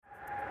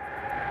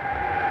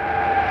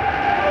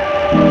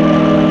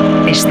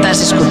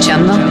Estás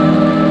escuchando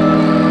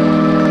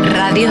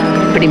Radio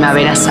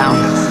Primavera Sound.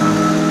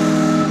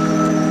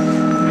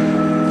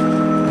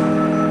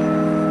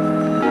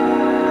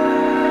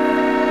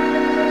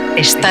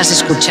 Estás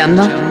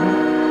escuchando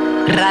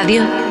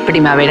Radio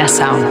Primavera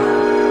Sound.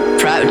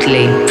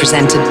 Proudly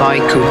presented by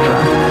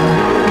Cupra.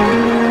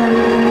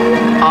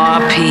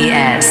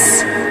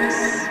 RPS.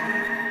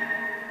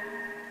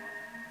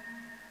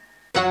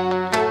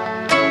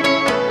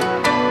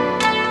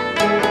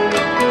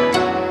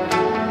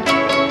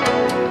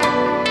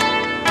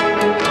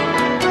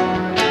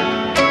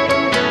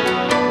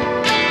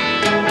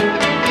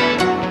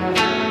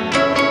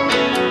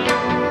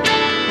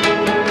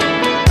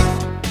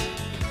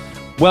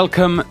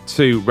 Welcome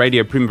to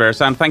Radio Primavera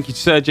Sound. Thank you,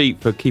 Sergi,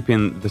 for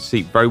keeping the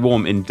seat very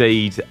warm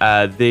indeed.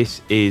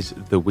 This is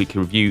the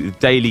weekly review, the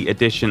daily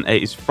edition.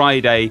 It is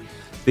Friday,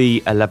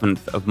 the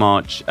 11th of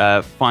March.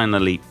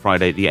 Finally,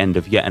 Friday, the end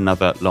of yet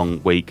another long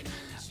week.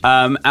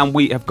 And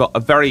we have got a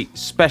very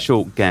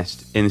special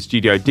guest in the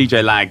studio,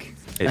 DJ Lag.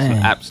 It's an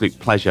absolute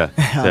pleasure.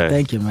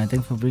 Thank you, man.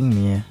 Thanks for bringing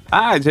me here.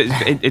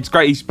 It's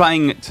great. He's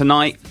playing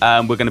tonight.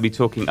 We're going to be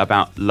talking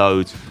about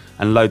loads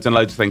and loads and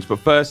loads of things. But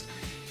first,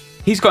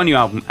 he's got a new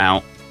album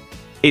out.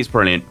 It's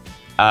brilliant.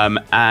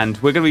 And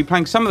we're going to be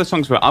playing some of the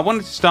songs. I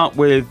wanted to start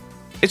with,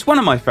 it's one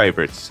of my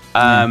favourites,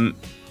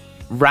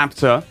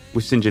 Raptor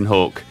with St. John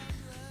Hawk.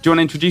 Do you want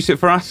to introduce it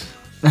for us?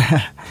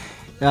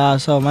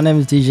 So my name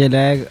is DJ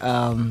Lag.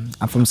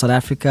 I'm from South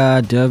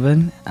Africa,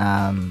 Durban.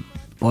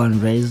 Born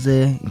and raised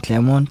there in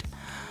Claremont.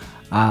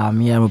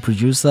 I'm a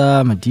producer,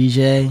 I'm a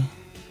DJ.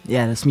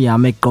 Yeah, that's me. I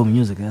make go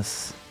music.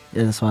 That's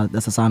the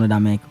sound that I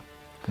make.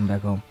 Come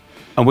back home.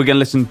 And we're going to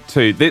listen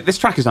to... This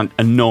track is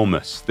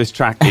enormous. This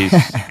track is...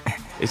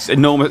 it's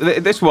enormous.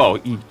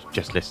 You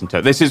just listen to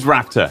it. This is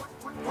Raptor.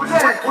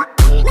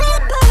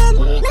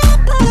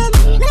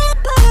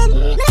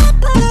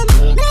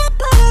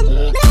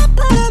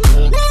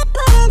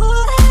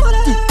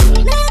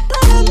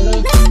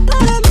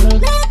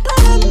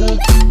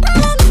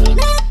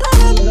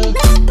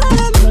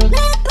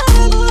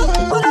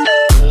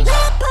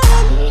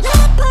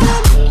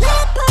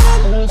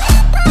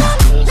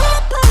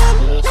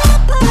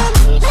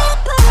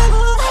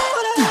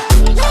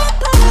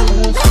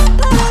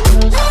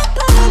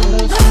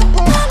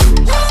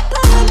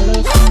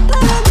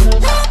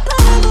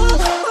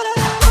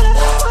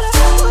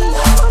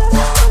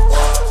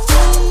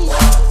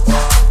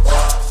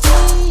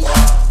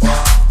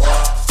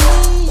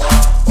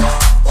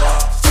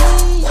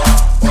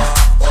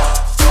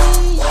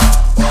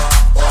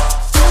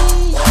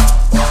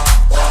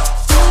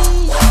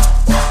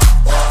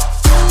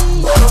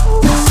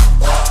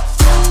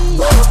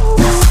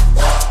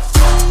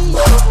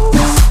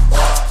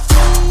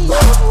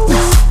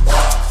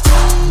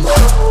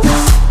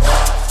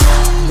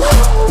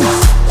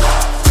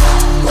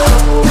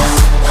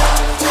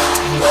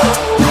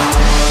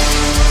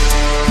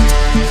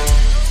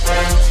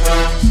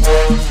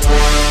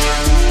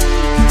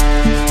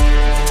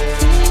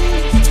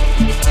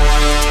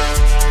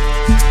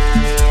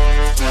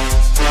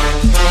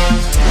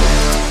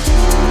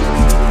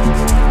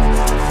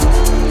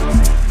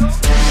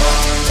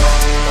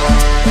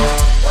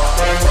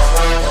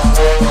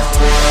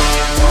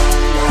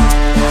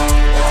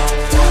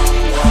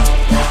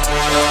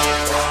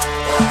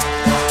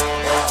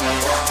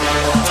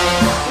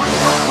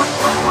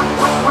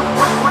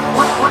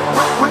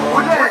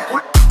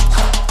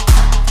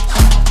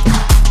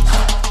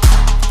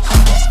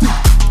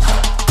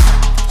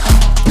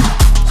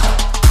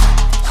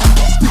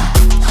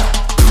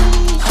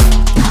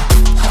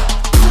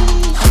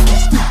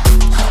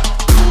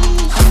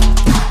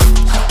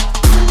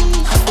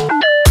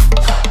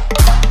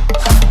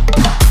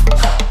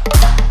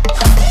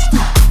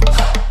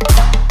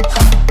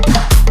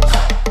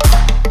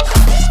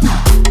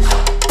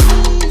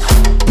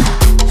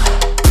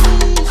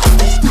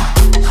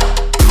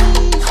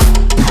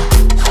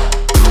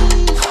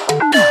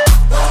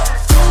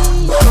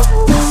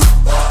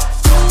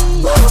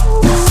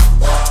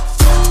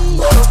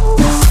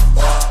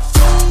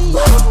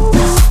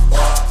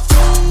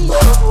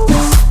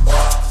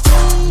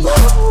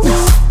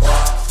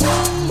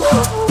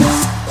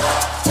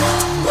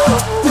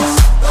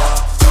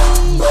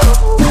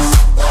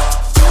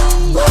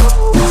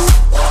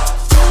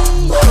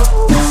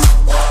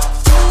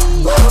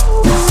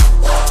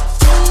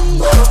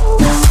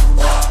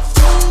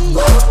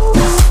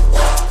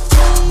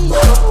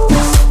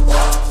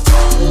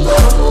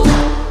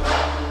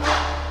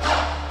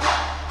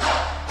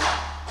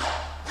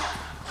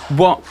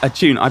 What a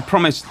tune. I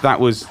promised that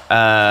was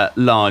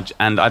large,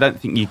 and I don't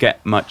think you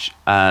get much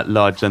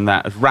larger than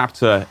that.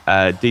 Raptor,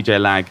 DJ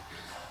Lag,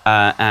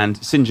 and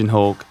St. John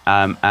Hawk,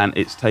 and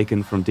it's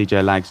taken from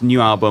DJ Lag's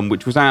new album,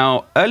 which was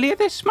out earlier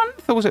this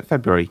month, or was it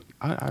February?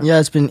 Yeah,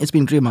 it's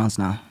been 3 months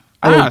now.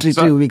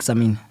 Three weeks, I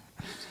mean.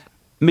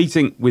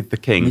 Meeting with the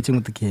King. Meeting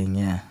with the King,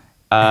 yeah.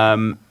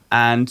 And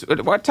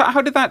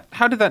how did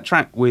that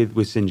track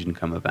with St. John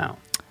come about?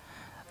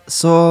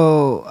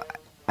 So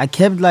I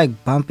kept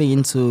like bumping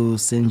into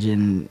St.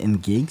 John in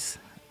gigs.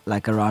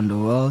 like around the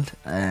world,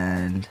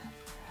 and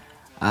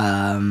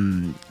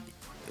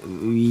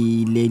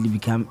we later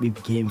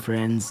became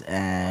friends,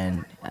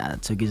 and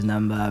took his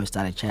number. We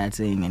started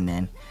chatting, and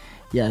then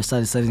we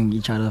started sending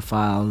each other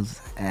files,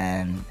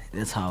 and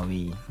that's how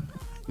we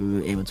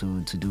were able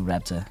to do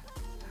Raptor.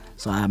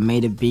 So I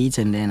made a beat,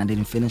 and then I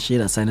didn't finish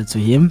it. I sent it to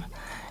him,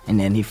 and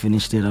then he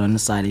finished it on the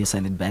side. He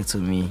sent it back to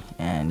me,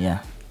 and yeah.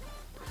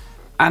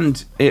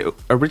 And it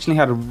originally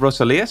had a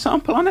Rosalia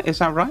sample on it, is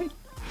that right?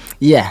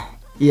 Yeah.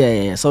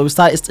 So it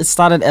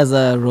started as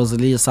a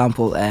Rosalia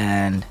sample,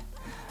 and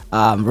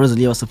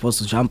Rosalia was supposed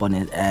to jump on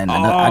it, and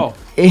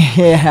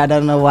I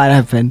don't know what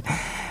happened.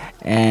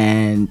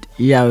 And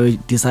we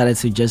decided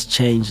to just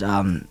change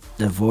the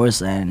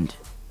voice, and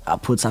I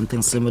put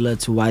something similar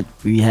to what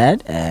we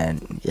had,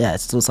 and it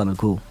still sounded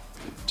cool.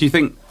 Do you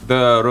think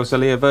the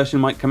Rosalia version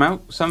might come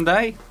out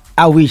someday?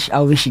 I wish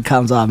it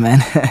comes out,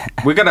 man.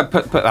 We're gonna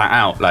put that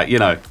out,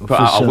 put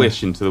out a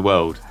wish into the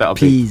world.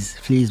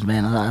 Please,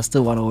 man. I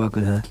still want to work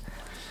with her.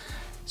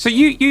 So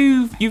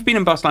you've been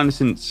in Barcelona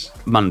since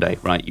Monday,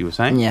 right? You were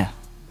saying? Yeah.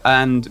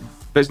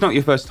 But it's not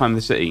your first time in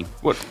the city.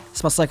 What?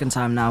 It's my second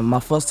time now. My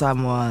first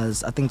time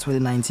was, I think,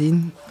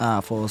 2019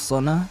 for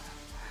Sona,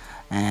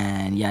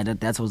 and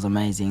that was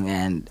amazing.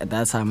 And at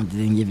that time, I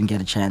didn't even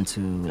get a chance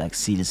to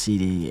see the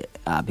city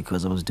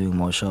because I was doing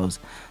more shows.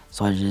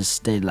 So I just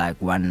stayed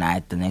one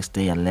night. The next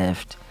day I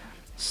left.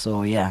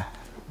 So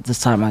this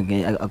time I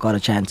got a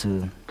chance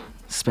to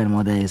spend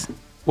more days.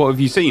 What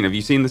have you seen? Have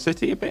you seen the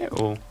city a bit,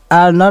 or?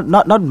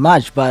 Not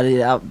much, but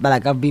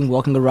I've been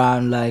walking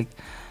around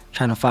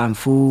trying to find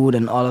food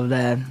and all of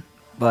that.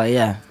 But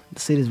the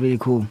city's really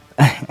cool.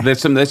 There's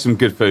some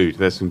good food.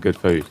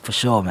 For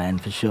sure, man.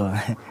 For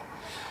sure.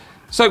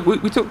 So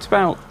we talked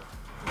about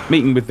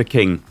Meeting with the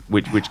King,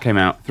 which came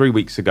out 3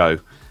 weeks ago.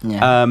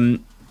 Yeah.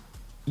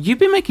 You've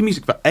been making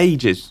music for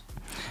ages.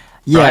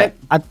 Yeah, right?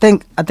 I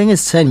think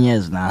it's 10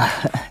 years now.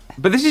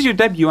 But this is your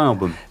debut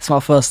album. It's my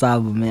first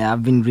album. Yeah,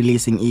 I've been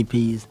releasing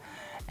EPs,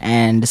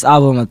 and this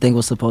album I think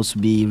was supposed to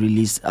be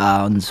released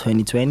in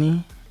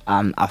 2020.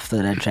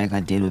 After that track I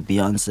did with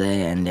Beyonce,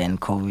 and then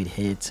COVID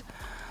hit,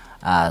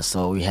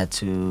 so we had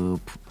to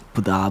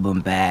put the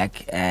album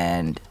back.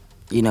 And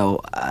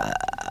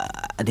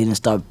I didn't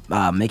stop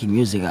making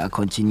music. I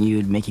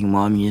continued making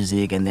more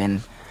music, and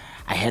then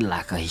I had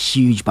a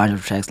huge bunch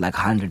of tracks,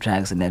 100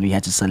 tracks, and then we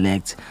had to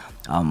select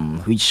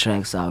which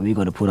tracks we're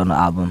going to put on the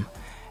album.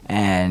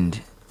 And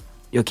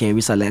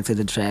we selected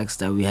the tracks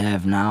that we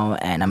have now,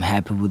 and I'm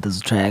happy with those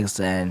tracks,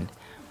 and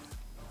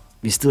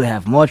we still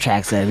have more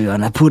tracks that we're going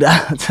to put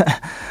out.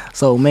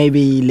 So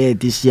maybe late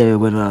this year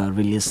we're going to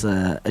release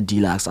a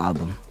deluxe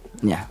album.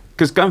 Yeah.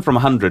 Because going from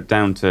 100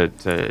 down to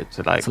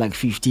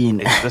 15.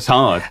 That's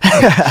hard.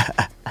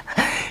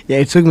 Yeah,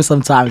 it took me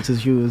some time to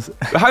choose.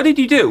 How did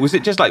you do it? Was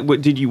it just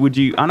would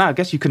you? I know. I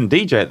guess you couldn't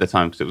DJ at the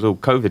time because it was all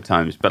COVID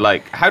times. But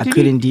how did you? I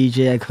couldn't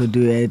DJ. I couldn't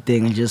do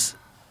anything.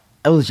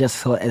 I was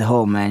just at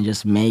home, man,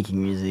 just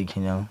making music,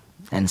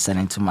 and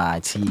sending to my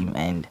team,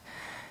 and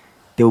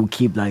they will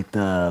keep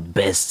the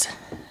best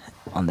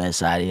on their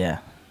side. Yeah.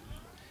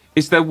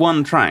 Is there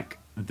one track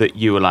that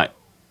you were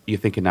you're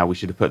thinking now we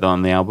should have put that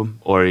on the album,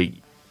 or?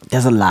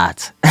 There's a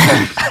lot.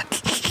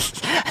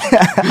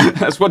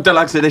 That's what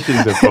deluxe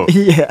editions are for.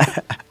 Yeah.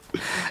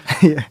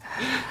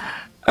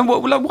 And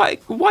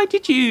why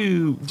did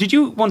you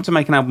want to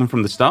make an album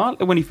from the start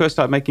when you first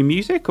started making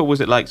music, or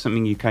was it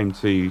something you came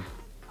to?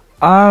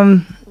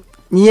 I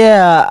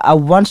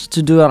wanted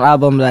to do an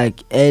album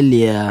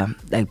earlier,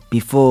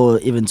 before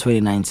even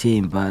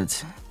 2019,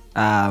 but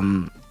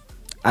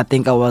I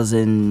think I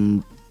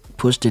wasn't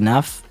pushed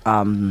enough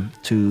to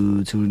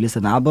release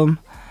an album,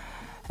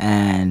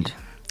 and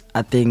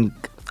I think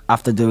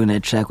after doing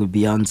that track with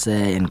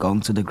Beyonce and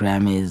going to the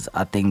Grammys,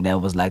 I think that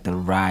was the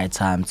right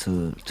time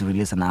to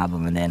release an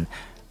album, and then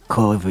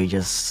COVID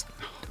just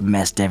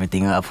messed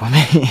everything up for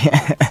me.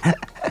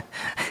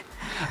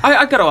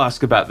 I got to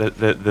ask about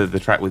the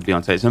track with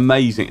Beyonce. It's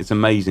amazing. It's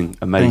amazing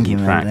Thank you,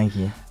 track. Man. Thank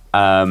you.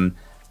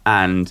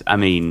 And I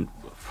mean,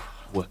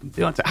 working with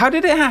Beyonce. How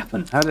did it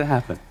happen?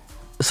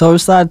 So we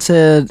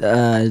started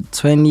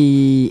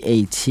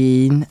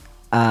 2018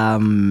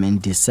 in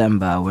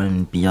December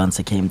when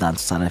Beyonce came down to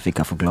South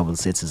Africa for Global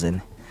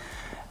Citizen,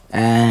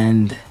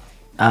 and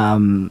I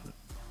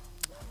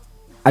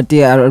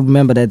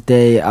remember that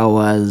day I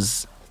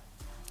was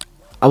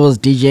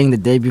DJing the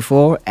day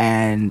before,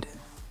 and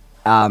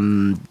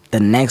the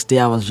next day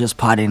I was just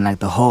partying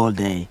the whole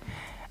day,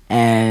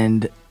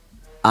 and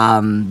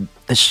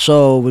the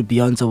show with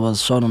Beyonce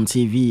was shown on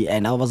TV,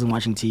 and I wasn't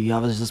watching TV. I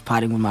was just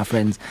partying with my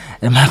friends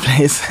at my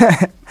place.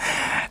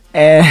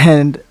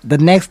 And the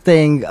next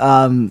thing,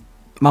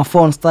 my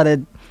phone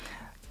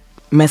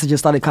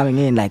messages started coming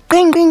in ding,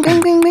 ding, ding,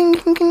 ding, ding,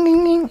 ding,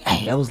 ding, ding.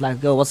 Hey, I was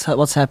yo,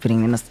 what's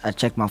happening? And I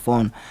checked my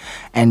phone,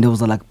 and there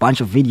was a bunch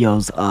of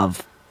videos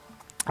of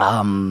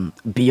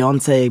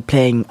Beyonce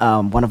playing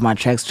one of my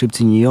tracks, Trip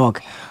to New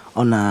York,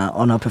 on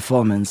her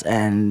performance.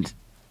 And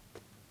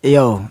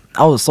I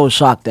was so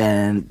shocked.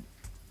 And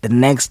the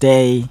next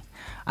day,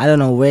 I don't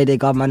know where they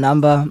got my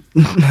number,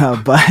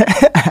 but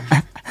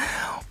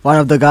one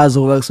of the guys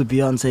who works with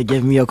Beyonce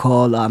gave me a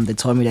call. They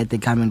told me that they're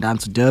coming down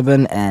to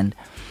Durban and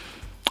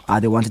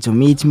they wanted to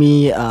meet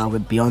me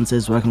with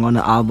Beyonce's working on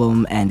the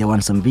album and they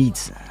want some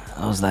beats.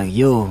 I was like,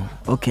 yo,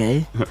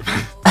 okay.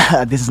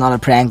 This is not a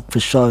prank for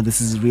sure.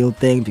 This is a real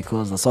thing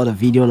because I saw the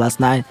video last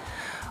night.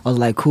 I was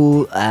like,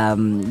 cool.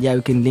 Yeah,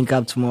 we can link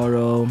up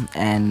tomorrow.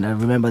 And I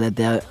remember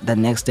that the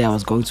next day I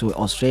was going to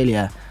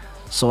Australia.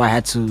 So I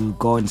had to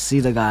go and see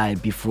the guy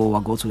before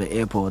I go to the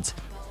airport.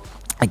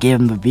 I gave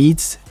him the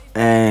beats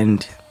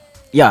and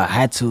yeah, I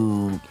had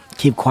to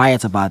keep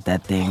quiet about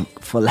that thing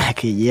for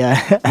like a year.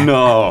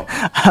 No.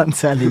 I'm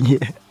telling you.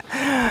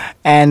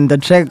 And the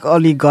track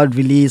only got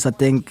released, I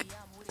think,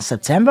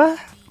 September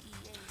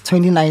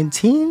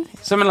 2019.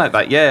 Something like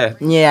that, yeah.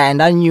 Yeah,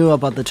 and I knew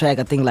about the track,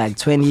 I think, like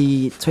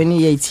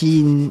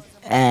 2018.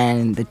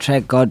 And the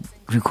track got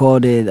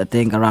recorded, I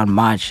think, around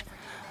March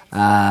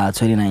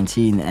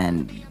 2019.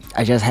 And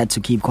I just had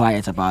to keep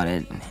quiet about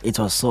it. It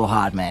was so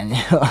hard, man.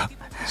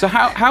 So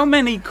how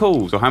many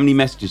calls or how many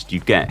messages do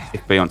you get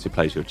if Beyonce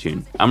plays your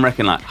tune? I'm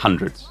reckoning like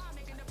hundreds.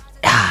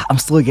 I'm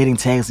still getting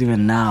texts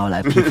even now,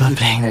 like people are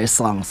playing their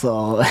song.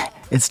 So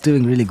it's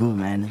doing really good,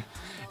 man.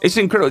 It's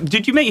incredible.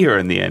 Did you meet her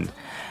in the end?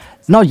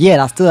 Not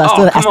yet. I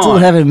still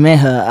haven't met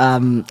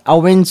her. I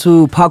went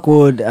to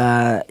Parkwood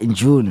in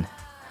June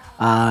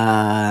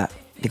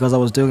because I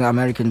was doing an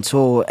American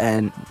tour,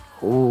 and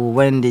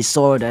when they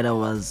saw that I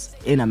was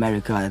in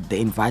America,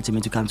 they invited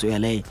me to come to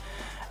LA,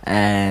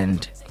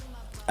 and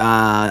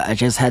I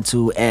just had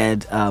to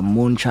add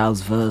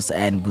Moonchild's verse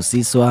and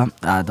Busiswa.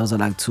 Those are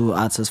like two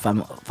artists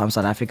from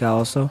South Africa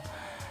also,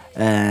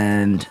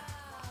 and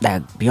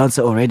like Beyonce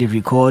already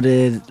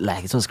recorded.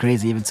 Like it was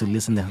crazy even to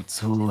listen to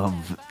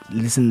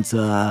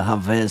her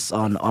verse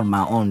on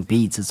my own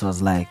beats. It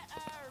was like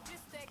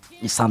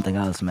it's something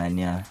else, man.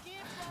 Yeah.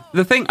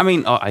 The thing, I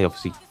mean, I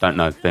obviously don't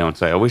know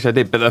Beyonce. I wish I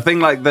did, but the thing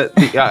like that,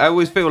 I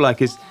always feel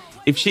like is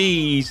if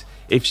she's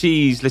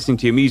listening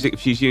to your music, if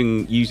she's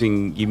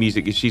using your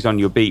music, if she's on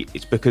your beat,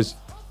 it's because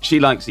she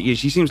likes it.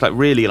 She seems like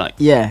really like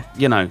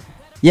you know.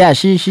 Yeah,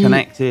 she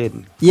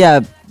connected.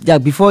 Yeah.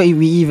 Before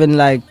we even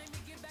like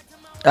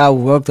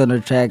worked on the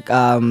track,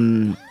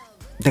 the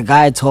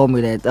guy told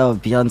me that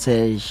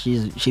Beyonce,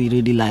 she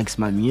really likes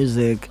my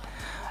music,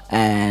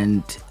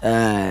 and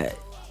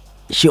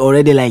she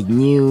already like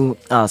knew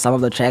some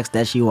of the tracks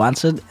that she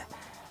wanted,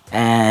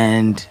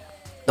 and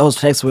those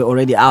tracks were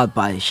already out,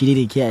 but she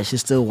didn't care. She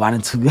still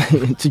wanted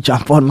to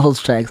jump on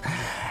those tracks,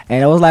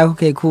 and I was like,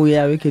 okay, cool,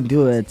 yeah, we can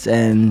do it.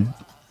 And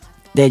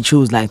they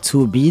choose like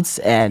 2 beats,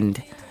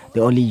 and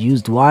they only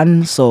used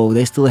one, so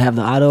they still have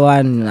the other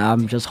one.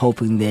 I'm just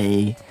hoping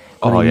they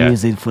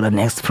use it for the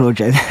next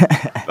project.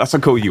 That's a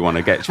call you want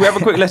to get. Should we have a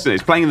quick listen?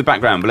 It's playing in the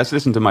background, but let's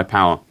listen to My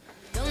Power.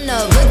 Don't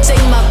never take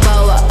my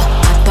power,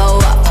 my power,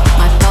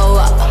 my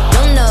power.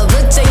 Don't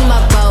never take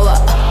my power,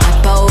 my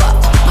power,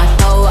 my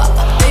power.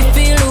 They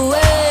feel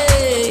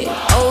away,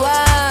 oh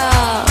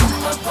wow.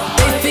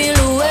 They feel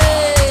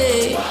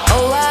away,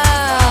 oh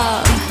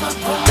wow.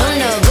 Don't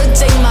never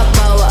take my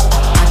power,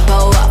 my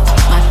power,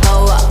 my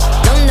power.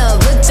 Don't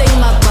never take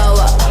my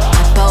power,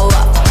 my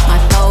power, my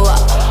power.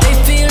 They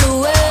feel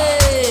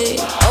away,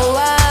 oh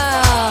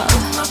wow.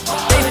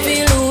 They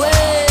feel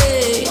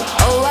away,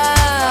 oh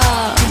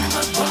wow.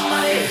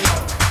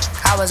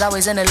 I was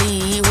always in the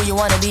lead. Who you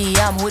wanna be?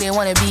 I'm who they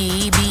wanna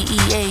be.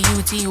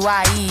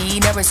 B-E-A-U-T-Y-E.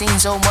 Never seen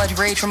so much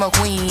rage from a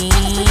queen.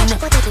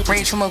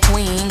 Rage from a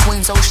queen.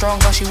 Queen so strong,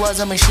 thought she was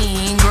a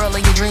machine. Girl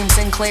of your dreams,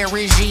 Sinclair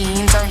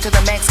Regine. Turn to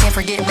the max, can't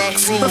forget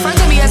Maxine. Refer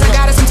to me as a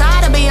goddess. I'm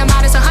tired of being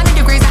modest. 100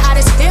 degrees the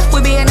hottest. If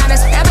we're being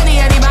honest, ebony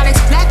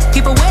antibiotics. Black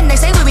people win, they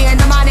say we being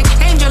demonic.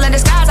 Angel in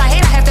disguise, I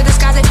hate I have to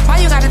disguise it.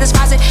 Why you gotta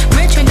despise it?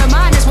 Rich in the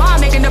mind, that's why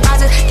I'm making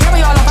deposits.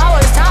 Carry all the power,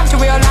 it's time to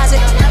realize it.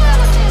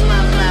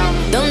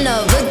 Don't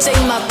never take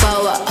my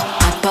power,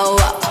 my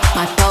power,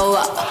 my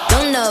power.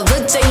 Don't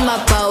never take my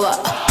power,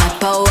 my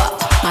power,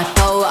 my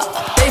power.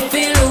 They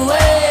feel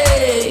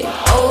away,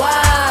 oh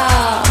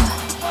wow.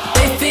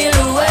 They feel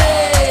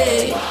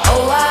away,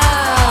 oh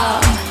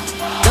wow.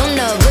 Don't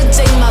never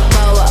take my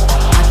power,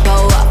 my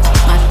power,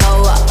 my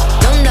power.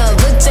 Don't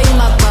never take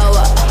my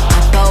power, my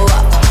power,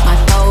 my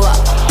power.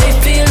 They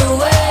feel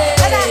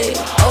away,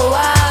 oh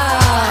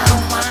wow.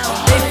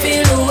 They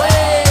feel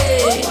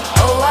away,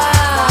 oh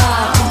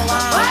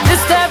wow.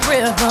 This that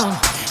rhythm,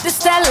 this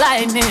that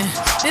lightning,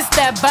 this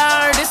that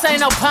burn, this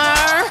ain't no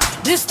perm.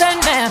 This that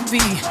nappy,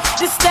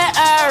 this that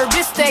herb,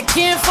 this that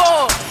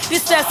kinfolk,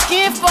 this that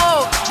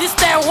skinfolk, this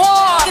that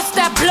war, this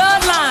that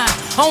bloodline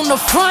on the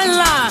front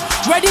line,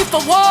 ready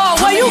for war.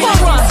 Where you gon'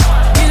 run?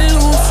 Get it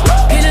loose,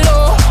 get it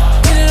low,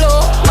 get it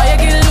low. Why you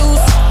get it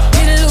loose,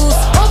 get it loose,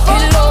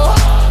 get it low,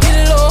 get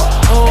it low.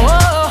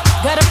 Oh,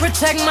 gotta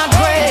protect my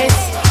grace,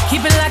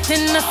 keep it locked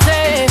in the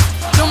safe.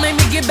 Don't make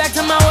me get back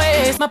to my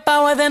ways. My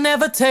power they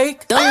never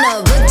take. Don't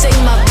never take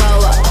my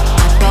power,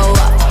 my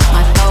power,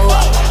 my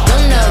power.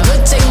 Don't never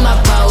take my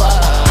power,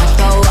 my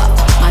power,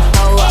 my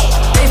power.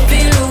 They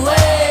feel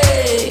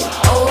away,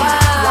 oh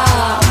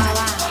wow.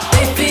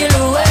 They feel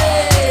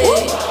away,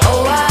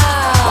 oh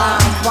wow.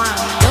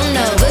 Don't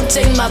never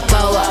take my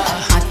power,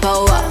 my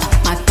power,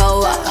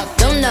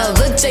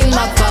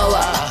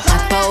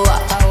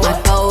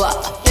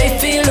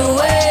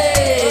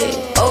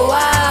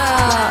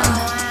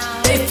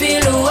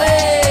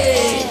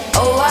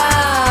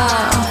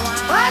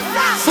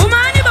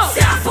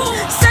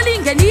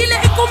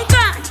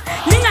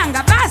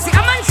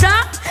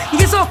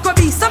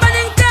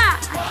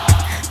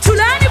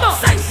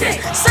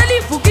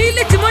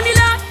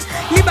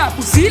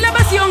 Thila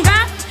basiyonga.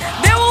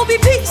 There will be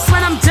peace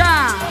when I'm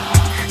done.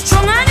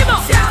 Chongani bo.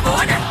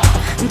 Siyabona.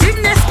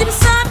 Ngimne skim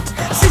sam.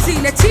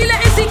 Sizile thila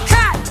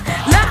izikhali.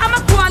 La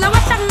amagwala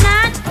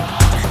wahlangana.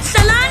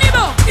 Hlalani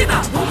bo. Iba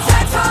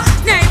umthetho.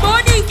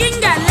 Nayibona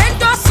inkinga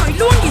lento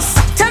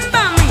soyilungisa.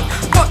 Themba mi.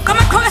 Goqa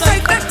amakhosi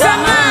ayiqeda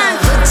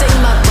manje. Take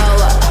my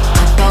power,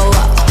 my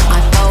power,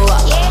 my power.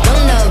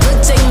 Don't never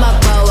take my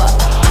power,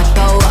 my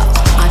power,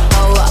 my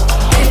power.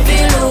 They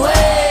feel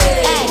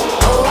away,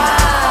 oh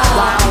wow,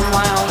 wow,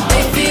 wow.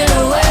 They feel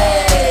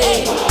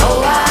away, oh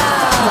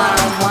wow,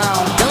 wow, wow.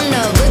 Don't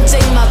never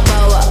take my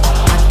power,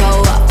 my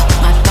power,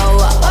 my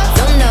power.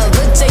 Don't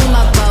never take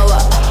my power,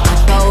 my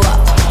power,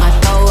 my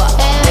power.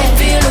 They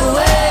feel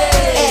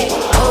away,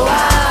 oh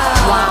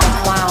wow, wow,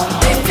 wow.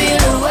 They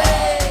feel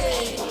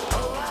away.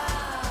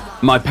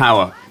 My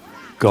Power.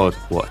 God,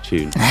 what a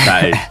tune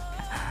that is.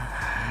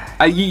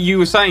 You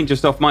were saying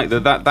just off mic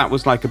that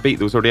was like a beat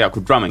that was already out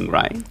called Drumming,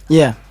 right?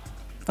 Yeah.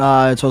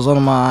 It was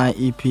on my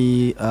EP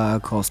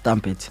called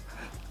Stamp It.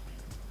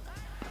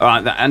 All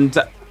right, and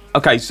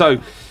okay, so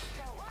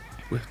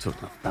we're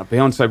talking about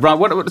Beyonce,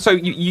 right? So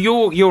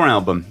your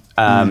album,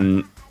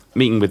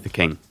 Meeting with the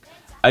King.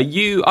 I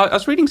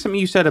was reading something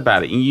you said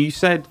about it, and you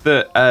said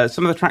that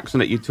some of the tracks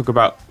on it you took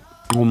about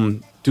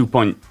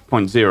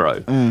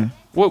 2.0.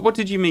 What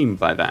did you mean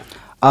by that?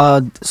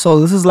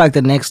 So this is like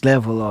the next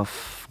level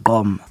of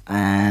GOM,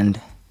 and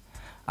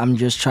I'm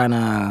just trying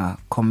to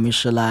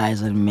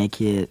commercialize and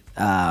make it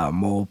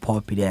more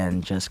poppy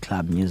than just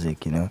club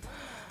music, you know.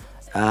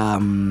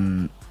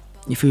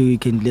 If you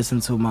can listen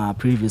to my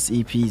previous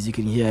EPs, you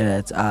can hear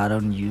that I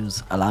don't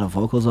use a lot of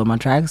vocals on my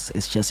tracks.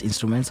 It's just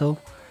instrumental.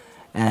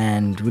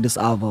 And with this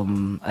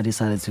album, I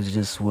decided to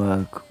just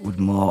work with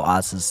more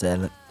artists,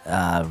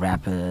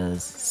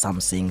 rappers,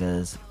 some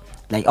singers,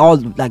 like all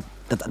like.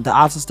 The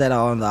artists that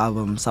are on the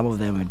album, some of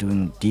them are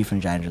doing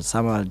different genres.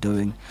 Some are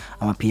doing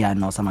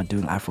piano, some are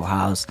doing Afro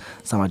house,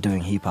 some are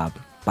doing hip hop.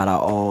 But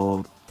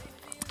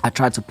I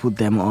tried to put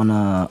them on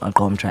a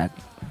GOM track.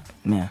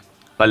 Yeah.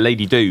 Like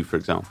Lady Do, for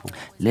example.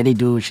 Lady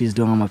Do, she's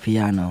doing on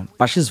piano,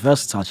 but she's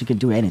versatile. She can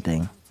do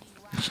anything.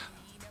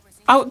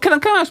 Oh, can I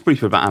ask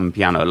briefly about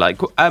piano? Like,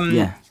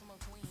 Yeah.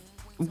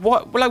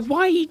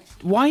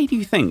 Why do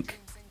you think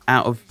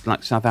out of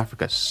like South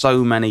Africa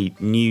so many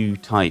new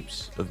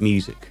types of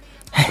music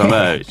have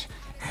emerged?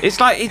 It's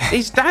like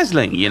it's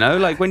dazzling, you know.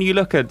 Like when you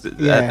look at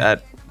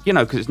you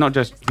know, because it's not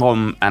just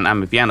GOM and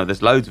amapiano.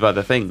 There's loads of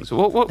other things.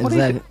 What is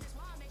it?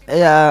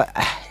 Yeah,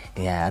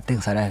 I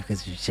think South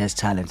Africa's just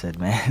talented,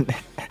 man.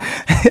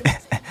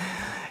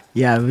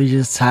 Yeah, we're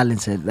just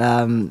talented.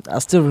 I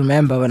still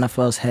remember when I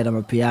first heard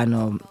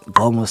amapiano,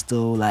 GOM was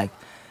still like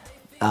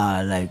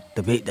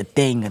the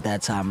thing at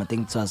that time. I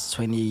think it was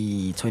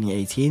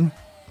 2018.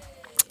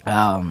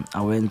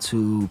 I went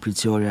to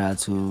Pretoria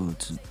to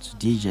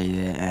DJ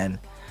there, and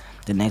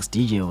the next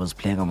DJ was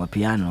playing on my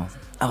piano.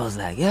 I was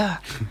like, yeah,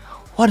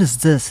 what is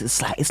this?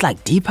 It's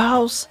like deep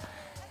house,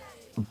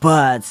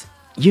 but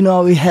you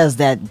know, it has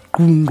that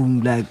boom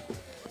boom, like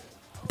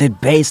the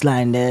bass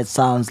line there. It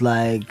sounds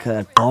like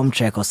a GOM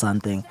track or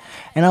something.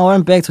 And I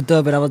went back to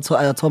Durban. I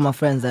told my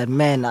friends that,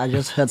 man, I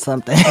just heard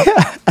something.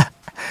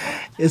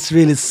 It's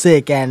really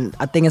sick, and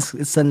I think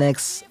it's the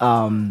next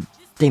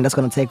thing that's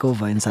gonna take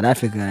over in South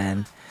Africa.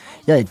 And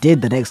yeah, it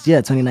did. The next year,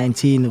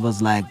 2019, it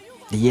was like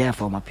the year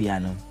for my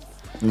piano.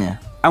 Yeah.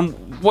 And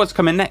what's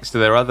coming next? Are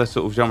there other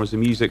sort of genres of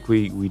music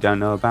we don't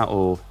know about,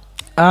 or?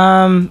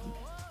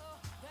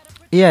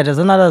 Yeah, there's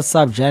another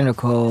subgenre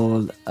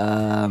called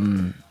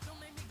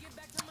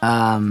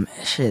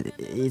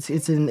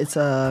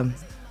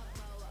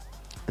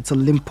It's a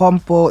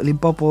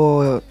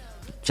Limpopo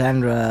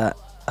genre.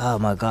 Oh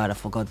my God, I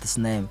forgot this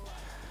name.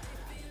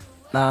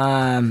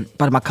 But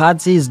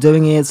Makati is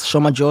doing it.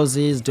 Shoma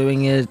Josie is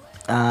doing it.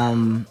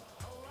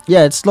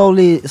 Yeah, it's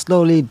slowly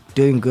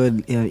doing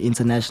good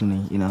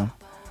internationally, you know.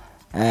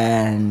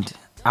 And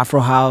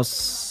Afro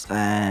House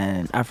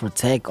and Afro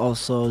Tech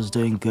also is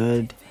doing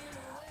good.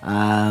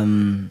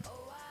 The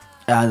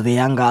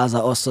young guys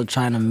are also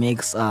trying to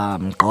mix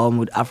GOM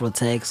with Afro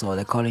Tech, so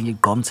they're calling it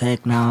GOM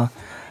Tech now.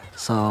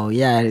 So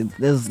yeah,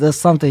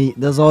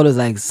 there's always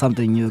like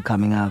something new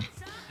coming up.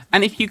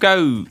 And if you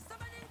go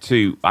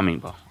to, I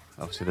mean, well,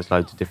 obviously there's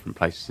loads of different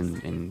places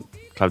in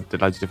loads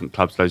of different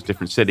clubs, loads of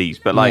different cities.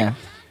 But like,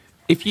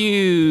 if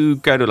you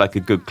go to like a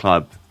good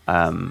club,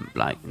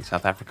 like in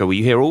South Africa, will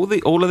you hear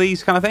all of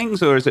these kind of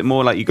things, or is it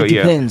more like you go? It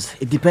depends.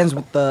 It depends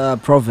with the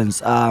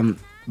province.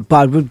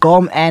 But with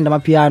GOM and my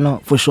piano,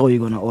 for sure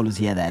you're gonna always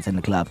hear that in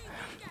the club.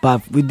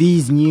 But with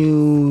these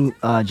new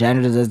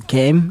genres that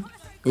came,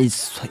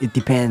 it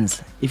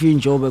depends. If you're in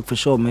Joburg, for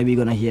sure, maybe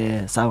you're gonna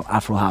hear some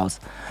Afro house.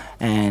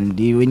 And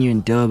when you're in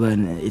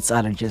Durban, it's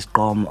either just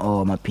GOM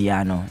or my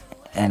piano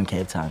and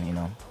Cape Town, you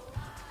know.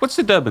 What's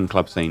the Durban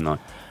club scene like?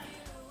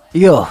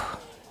 Yo,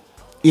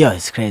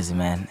 it's crazy,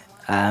 man.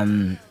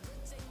 Yeah,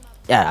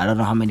 I don't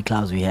know how many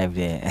clubs we have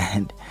there,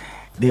 and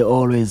they're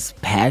always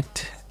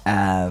packed.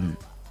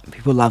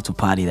 People love to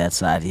party that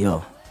side,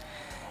 yo.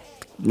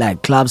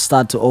 Like clubs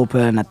start to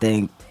open, I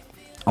think,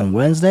 on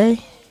Wednesday.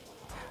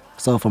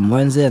 So from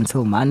Wednesday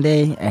until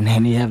Monday, and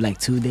then you have like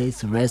 2 days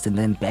to rest, and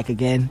then back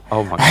again.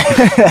 Oh my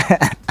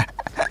god.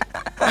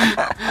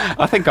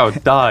 I think I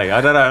would die. I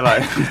don't know,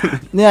 like.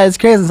 Yeah, it's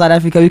crazy in South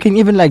Africa. You can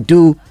even like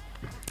do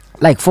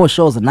like 4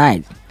 shows a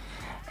night,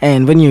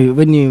 and when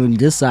you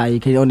this side, you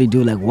can only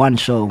do like 1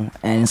 show.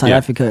 And in South Yeah.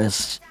 Africa,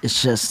 it's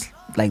just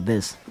like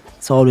this.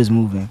 It's always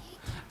moving.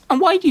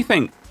 And why do you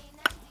think,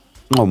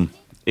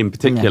 in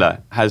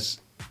particular,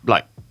 has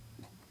like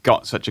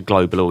got such a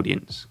global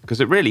audience? Because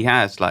it really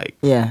has. Like,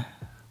 Yeah,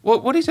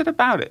 what is it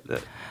about it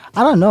that?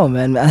 I don't know,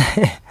 man.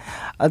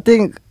 I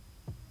think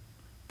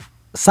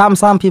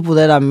some people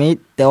that I meet,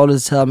 they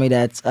always tell me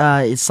that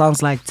it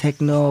sounds like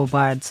techno,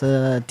 but it's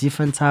a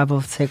different type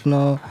of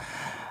techno.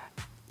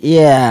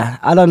 Yeah,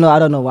 I don't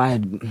know why.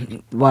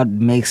 What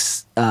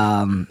makes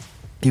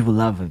people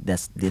love it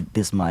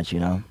this much, you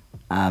know?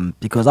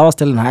 Because I was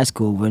still in high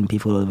school when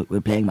people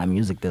were playing my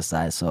music this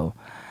side. So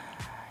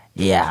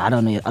yeah, I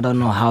don't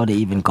know how they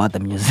even got the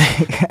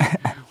music.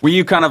 Were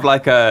you kind of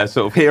like a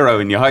sort of hero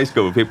in your high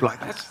school? People were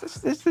like,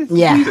 this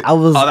Yeah, music. I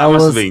was. Oh, that I must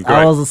was. have been great.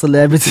 I was a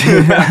celebrity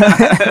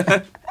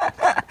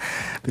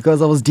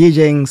because I was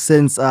DJing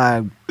since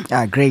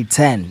grade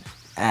 10.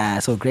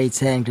 So grade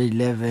 10, grade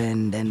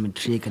 11, then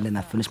matric, and then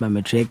I finished my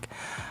matric.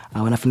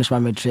 When I finished my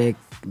matric,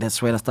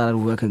 that's when I started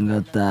working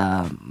with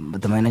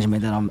the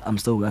management that I'm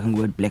still working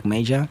with, Black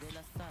Major.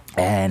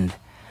 And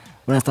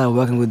when I started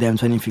working with them in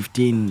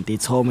 2015, they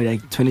told me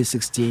that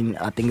 2016,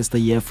 I think it's the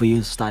year for you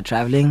to start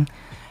traveling.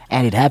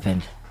 And it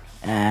happened.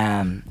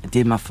 I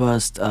did my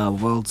first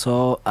world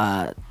tour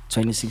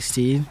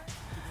 2016.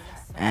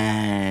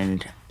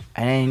 And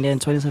then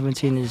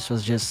 2017, it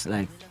was just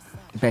like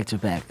back to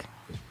back.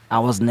 I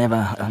was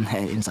never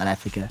in South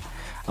Africa.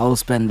 I would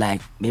spend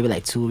maybe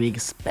 2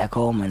 weeks back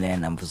home, and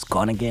then I was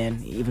gone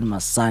again. Even my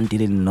son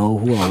didn't know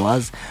who I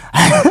was.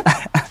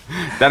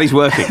 Daddy's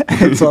working.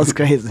 It was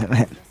crazy,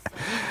 man.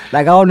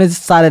 Like I only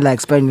started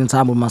spending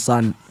time with my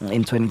son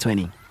in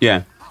 2020.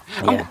 Yeah.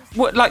 Yeah.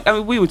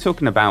 We were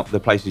talking about the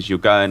places you're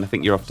going. I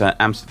think you're off to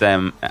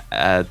Amsterdam,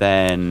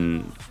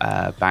 then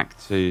back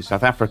to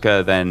South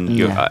Africa, then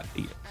you're. Yeah.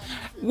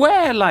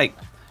 Where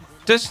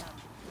does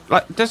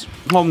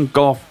Hom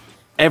go off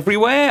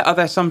everywhere? Are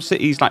there some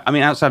cities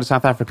outside of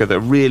South Africa that are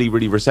really,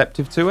 really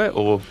receptive to it,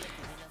 or?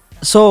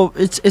 So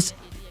it's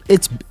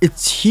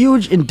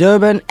huge in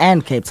Durban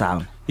and Cape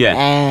Town. Yeah.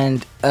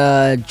 And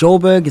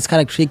Joburg is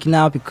kind of tricky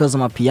now because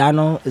my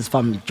piano is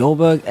from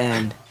Joburg,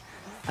 and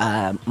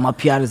my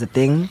piano is a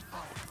thing.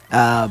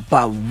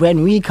 But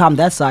when we come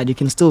that side, you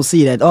can still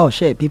see that, oh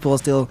shit, people are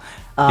still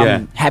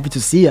happy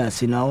to see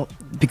us, you know,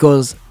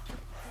 because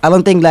I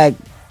don't think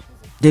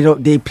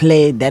they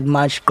play that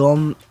much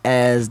gum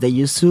as they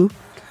used to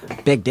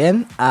back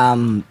then.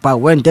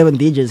 But when Durban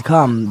DJs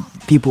come,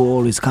 people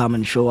always come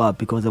and show up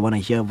because they want to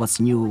hear what's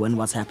new and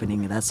what's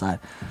happening at that side.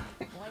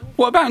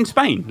 What about in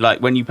Spain?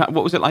 What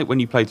was it like when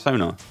you played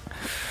Sonar?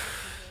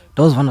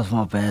 That was one of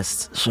my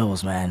best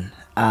shows, man.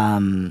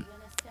 I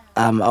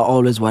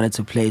always wanted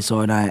to play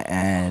Sonar,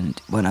 and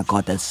when I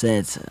got that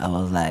set, I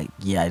was like,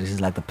 yeah, this is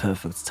the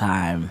perfect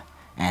time.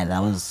 And I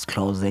was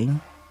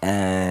closing,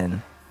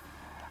 and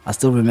I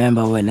still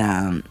remember when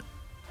I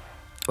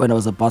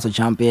was about to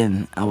jump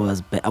in, I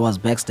was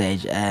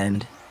backstage,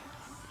 and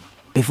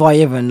before I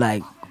even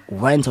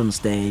went on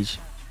stage,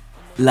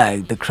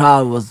 the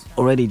crowd was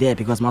already there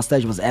because my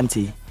stage was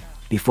empty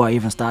before I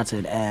even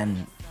started.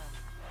 And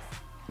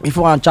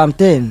before I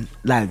jumped in,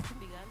 the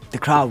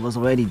crowd was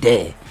already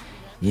there.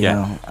 You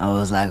know, I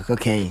was like,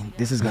 okay,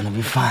 this is gonna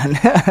be fun.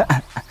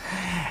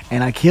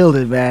 And I killed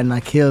it, man. I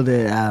killed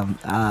it. I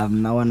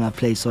want to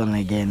play Sonar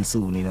again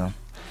soon, you know.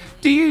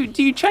 Do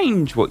you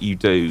change what you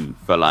do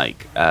for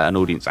an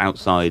audience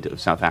outside of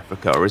South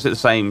Africa, or is it the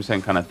same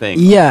kind of thing?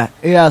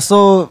 Yeah.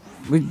 So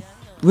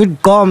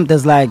with GOM,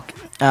 there's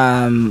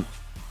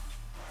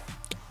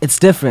it's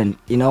different,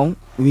 you know.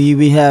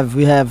 We have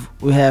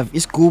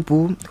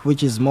Iskupu,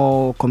 which is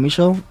more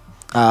commercial,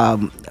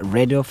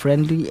 radio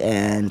friendly,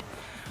 and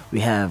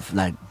we have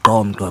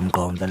GOM,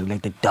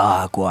 the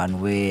dark one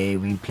where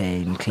we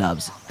play in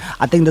clubs.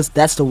 I think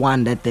that's the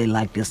one that they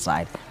like this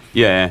side.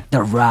 Yeah.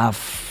 The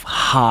rough,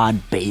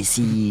 hard,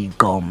 bassy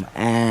GOM.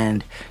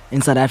 And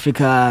in South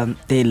Africa,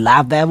 they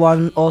love that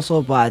one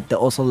also, but they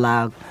also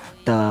love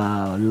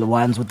the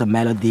ones with the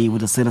melody,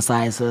 with the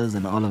synthesizers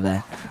and all of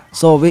that.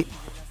 So it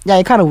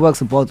kind of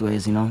works in both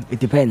ways, you know. It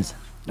depends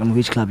on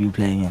which club you're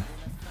playing in.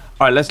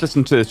 All right, let's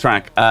listen to the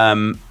track.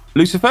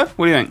 Lucifer,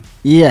 what do you think?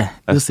 Yeah,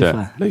 Let's do it.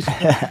 Lucifer.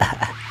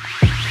 Lucifer.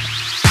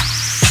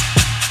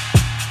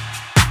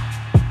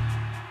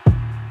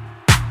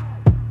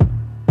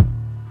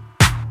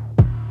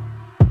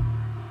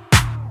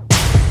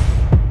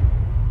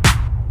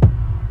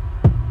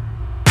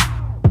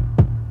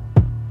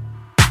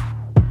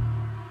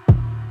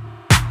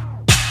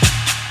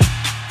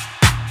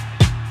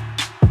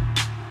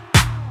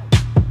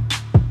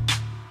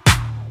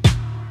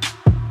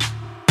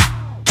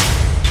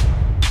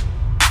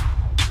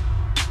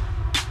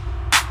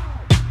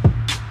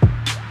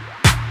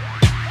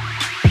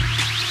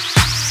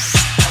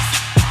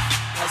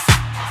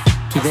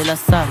 Kibela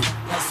Samba,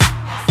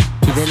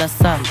 Kibela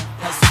Samba,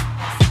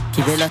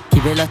 Kibela,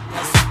 Kibela,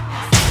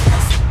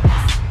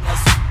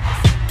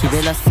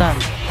 Kibela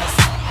Samba,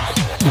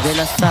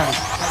 Kibela Samba,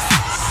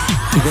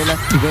 Kibela,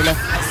 Kibela,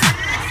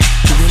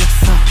 Kibela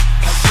Samba,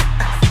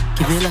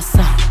 Kibela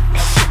Samba,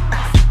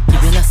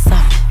 Kibela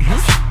Samba,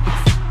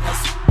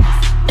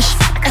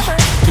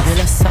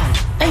 Kibela Samba,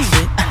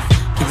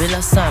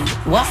 Kibela Samba,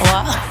 wa wa,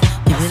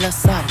 Kibela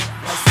Samba,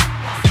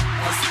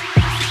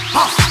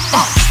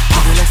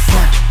 Kibela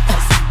Samba,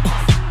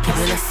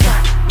 Kibela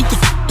Samba,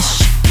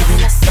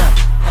 Kibela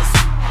Samba,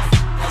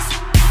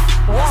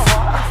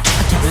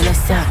 Kibela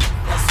Samba,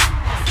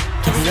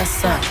 Kibela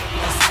Samba,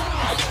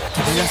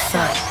 Kibela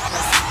Samba.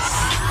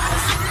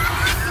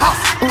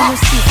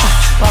 Umusika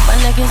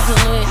wabaleka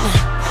ezulwini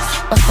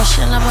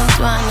basibashela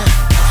abantwana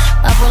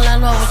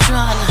abulala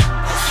utshwala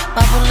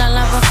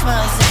babulala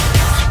abafazi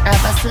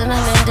abasena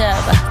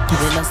nendaba.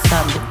 Kibela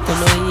Samba,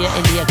 Koloia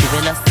Elia,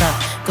 Kibela Samba,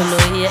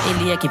 Koloia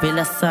Elia,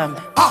 Kibela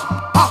Samba,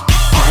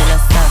 Kibela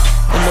Samba,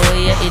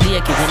 Koloia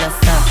Elia, Kibela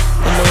Samba,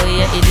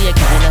 Koloia Elia,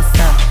 Kibela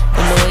Samba,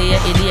 Koloia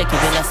Elia,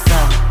 Kibela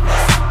Samba,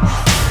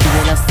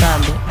 Kibela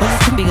Samba,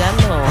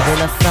 Umkumbigano,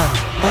 Kibela Samba,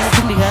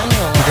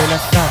 Umkumbigano, Kibela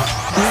Samba,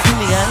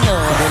 Umkumbigano,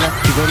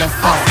 Kibela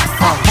Samba.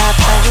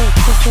 Papa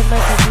wethu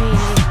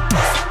semazulwini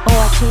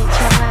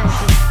owatshintshwa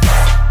manje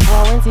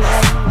wawenziwa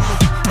yini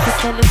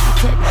sithele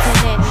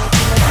sithethelene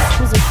thina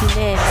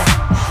sikuzophilele.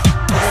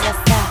 Kibela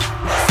Samba,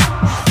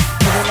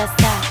 Kibela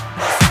Samba,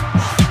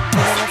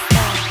 Kibela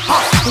Samba.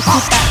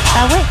 Uthi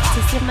papa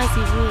wethu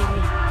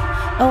semazulwini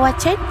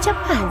owatshintshwa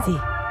manje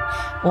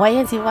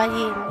wayenziwa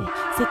yini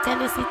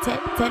sithele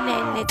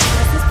sithethelene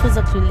thina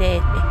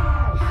sikuzophilele.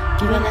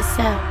 Kibela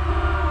Samba,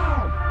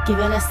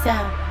 Kibela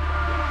Samba,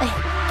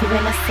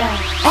 Kibela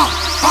Samba.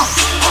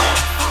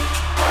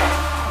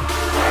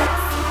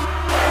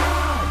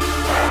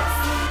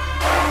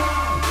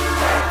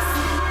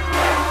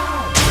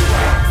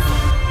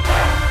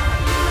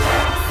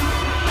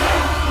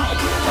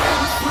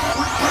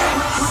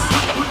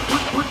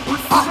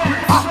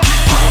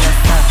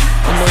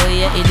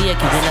 Koloia Elia,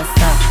 Kibela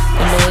Samba,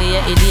 Koloia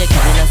Elia,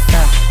 Kibela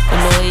Samba,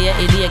 Koloia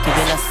Elia,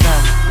 Kibela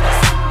Samba,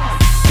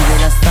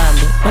 Kibela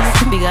Samba,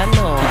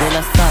 Umkumbigano,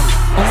 Kibela Samba,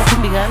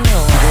 Umkumbigano,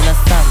 Kibela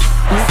Samba,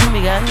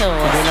 Umkumbigano,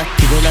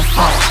 Kibela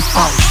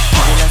Samba,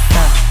 Kibela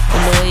Samba,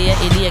 Koloia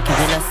Elia,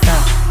 Kibela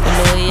Samba,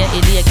 Koloia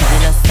Elia,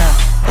 Kibela Samba,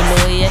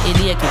 Koloia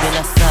Elia,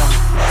 Kibela Samba,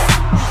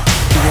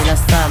 Kibela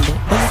Samba,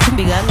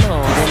 Umkumbigano,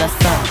 Kibela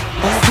Samba,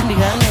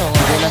 Umkumbigano,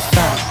 Kibela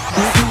Samba,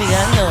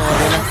 Umkumbigano,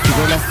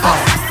 Kibela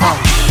Samba.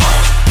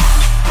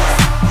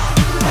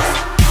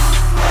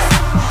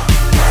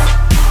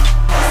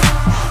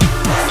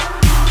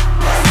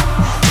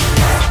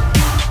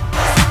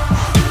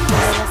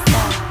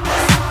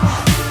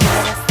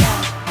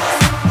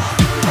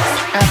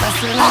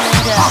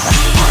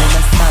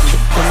 Kibela Samba,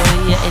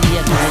 Koloia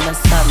Elia, Kibela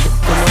Samba,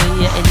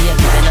 Koloia Elia,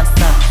 Kibela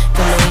Samba,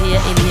 Koloia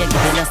Elia,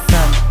 Kibela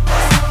Samba,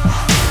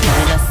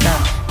 Kibela Samba,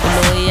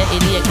 Koloia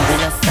Elia,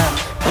 Kibela Samba,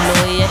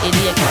 Koloia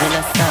Elia,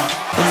 Kibela Samba,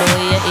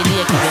 Koloia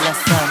Elia, Kibela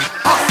Samba,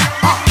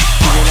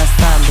 Kibela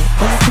Samba,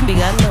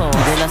 Umkumbigano,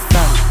 Kibela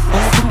Samba,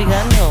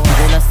 Umkumbigano,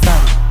 Kibela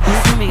Samba,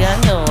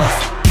 Umkumbigano,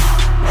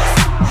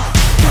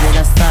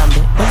 Kibela Samba,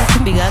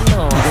 Umkumbigano,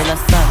 Kibela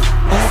Samba,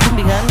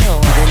 Umkumbigano,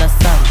 Kibela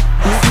Samba,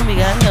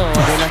 Umkumbigano,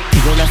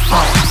 Kibela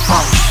Samba.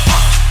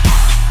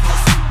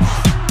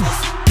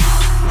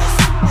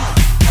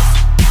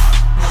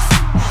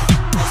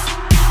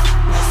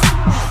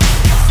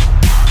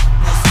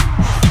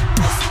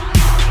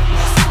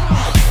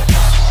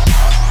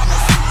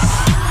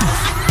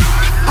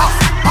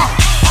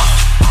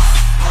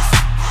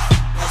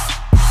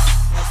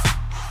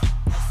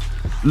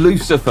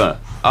 Lucifer.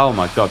 Oh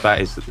my God, that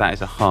is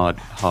a hard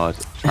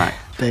track.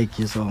 Thank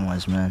you so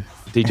much, man.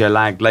 DJ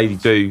Lag, Lady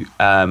Do,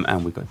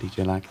 and we've got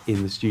DJ Lag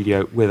in the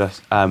studio with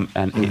us, and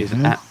it is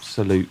an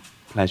absolute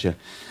pleasure.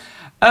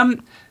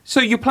 So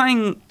you're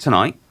playing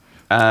tonight.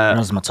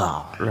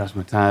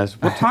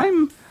 Razzmatazz. What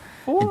time?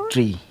 4?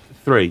 3.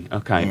 3.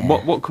 Okay. Yeah.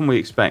 What can we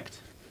expect?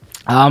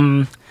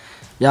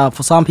 Yeah,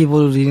 for some people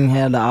who didn't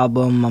hear the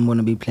album, I'm going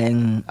to be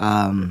playing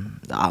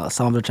some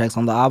of the tracks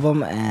on the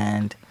album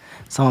and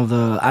some of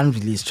the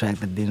unreleased tracks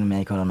that didn't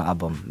make it on the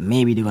album.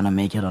 Maybe they're going to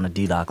make it on a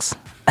deluxe.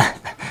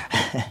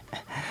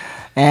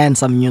 And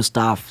some new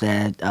stuff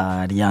that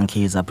the young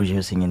kids are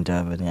producing in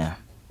Durban, yeah.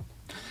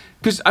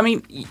 Because, I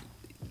mean,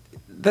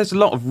 there's a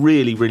lot of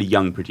really, really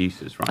young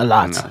producers, right? A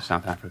lot. Coming out of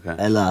South Africa.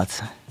 A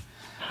lot.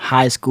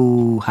 High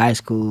school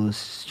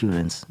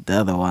students,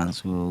 they're the ones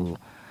who...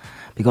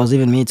 Because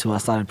even me too, I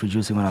started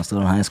producing when I was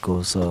still in high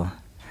school, so...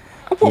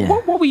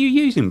 What were you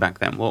using back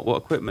then? What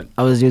equipment?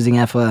 I was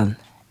using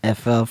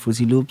FL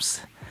Fruity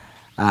Loops.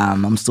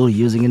 I'm still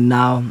using it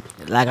now.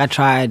 Like, I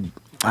tried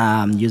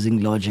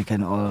using Logic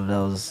and all of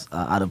those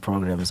other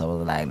programs. I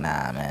was like,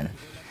 nah, man,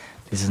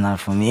 this is not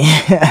for me.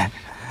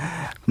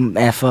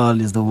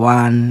 FL is the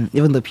one.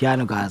 Even the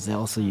piano guys, they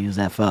also use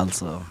FL.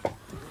 So,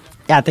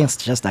 yeah, I think it's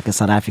just like a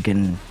South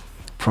African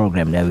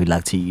program that we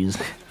like to use.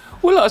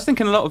 Well, I was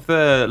thinking a lot of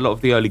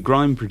the early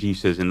grime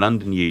producers in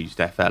London used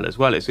FL as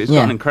well. It's got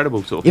an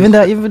incredible sort of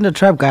even the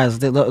trap guys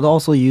they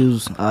also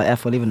use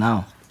FL even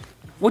now.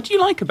 What do you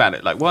like about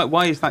it? Like,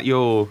 why is that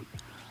your?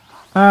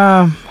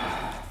 I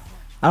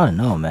don't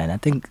know, man. I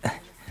think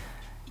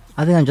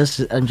I'm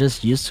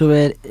just used to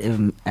it.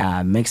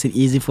 It makes it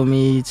easy for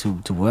me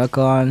to work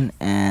on,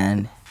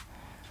 and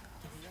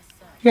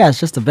yeah,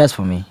 it's just the best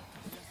for me.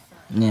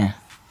 Yeah.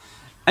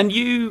 And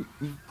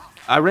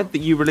I read that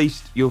you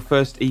released your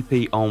first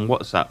EP on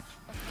WhatsApp.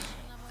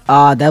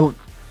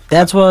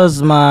 That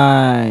was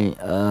my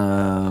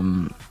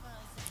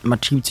my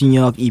trip to New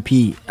York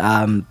EP.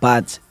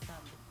 But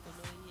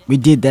we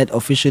did that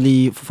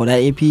officially for that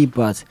EP.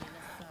 But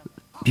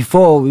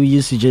before we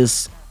used to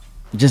just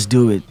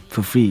do it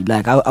for free.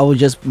 Like I would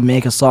just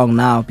make a song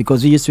now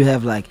because we used to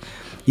have like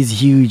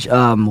these huge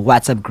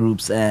WhatsApp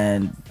groups,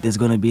 and there's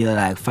gonna be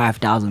like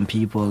 5,000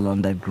 people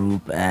on that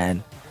group,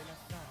 and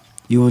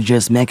you would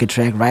just make a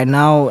track right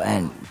now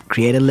and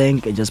create a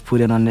link and just put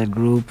it on that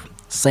group.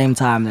 Same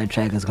time that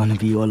track is gonna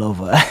be all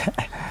over.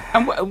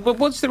 And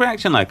what's the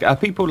reaction like? Are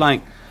people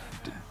like,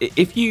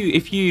 if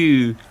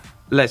you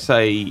let's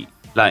say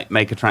like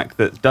make a track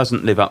that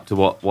doesn't live up to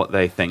what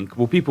they think,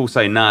 will people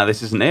say, nah,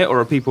 this isn't it? Or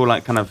are people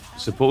like kind of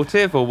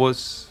supportive, or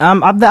was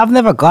I've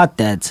never got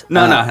that.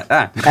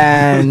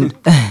 And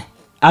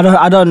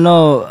I don't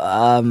know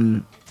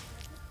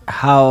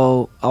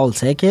how I'll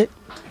take it,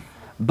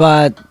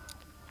 but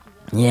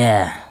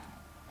yeah.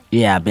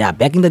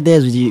 Back in the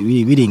days,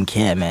 we didn't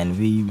care, man.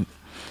 We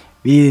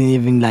didn't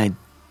even like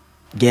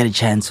get a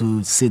chance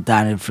to sit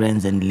down with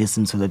friends and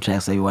listen to the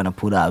tracks that we want to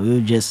put out. We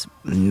would just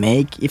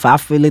make. If I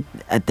feel it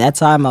at that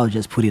time, I'll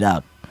just put it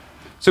out.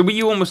 So were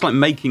you almost like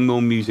making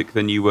more music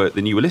than you were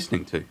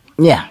listening to?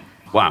 Yeah.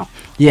 Wow.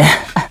 Yeah.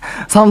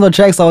 Some of the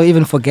tracks I'll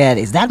even forget.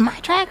 Is that my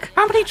track?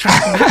 How many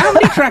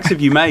tracks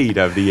have you made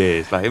over the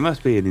years? Like, it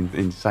must be an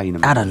insane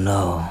amount. I don't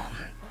know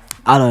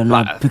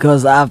like,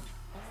 because I've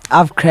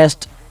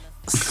crashed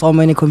so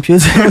many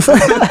computers.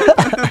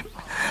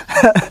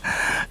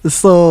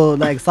 So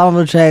like some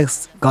of the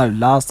tracks got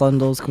lost on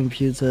those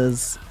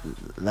computers.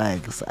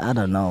 Like, I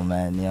don't know,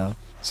 man. You know.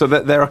 So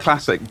there are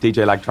classic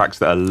DJ Lag tracks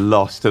that are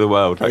lost to the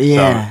world. Like,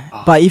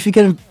 yeah, but if you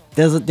can,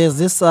 there's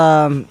this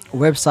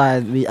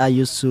website I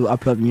used to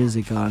upload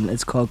music on.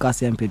 It's called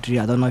Kasi MP3.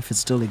 I don't know if it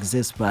still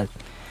exists, but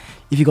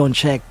if you go and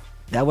check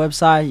that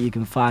website, you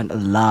can find a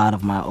lot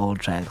of my old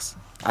tracks.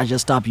 I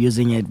just stopped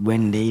using it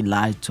when they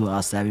lied to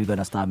us that we're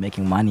gonna start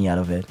making money out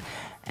of it,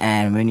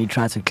 and when you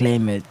try to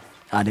claim it,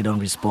 they don't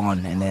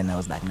respond. And then I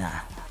was like,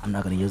 nah, I'm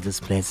not gonna use this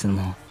place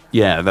anymore.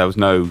 Yeah, there was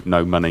no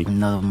money.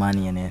 No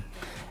money in it.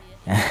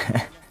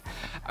 I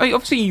mean,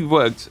 obviously you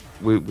worked.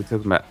 We're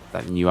talking about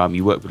that new album.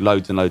 You worked with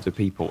loads and loads of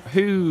people.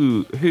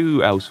 Who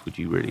else would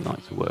you really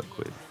like to work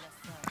with?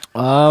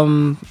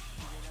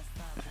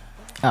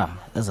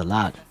 There's a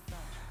lot.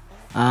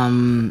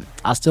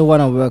 I still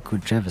want to work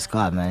with Travis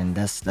Scott, man.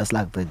 That's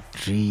like the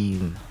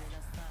dream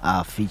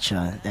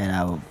feature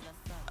that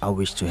I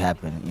wish to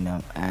happen, you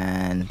know.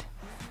 And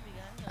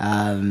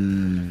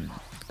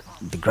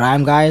the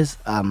grime guys,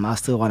 I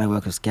still want to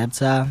work with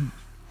Skepta,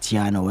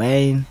 Tiana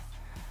Wayne.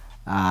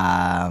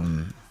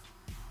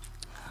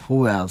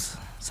 Who else?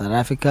 South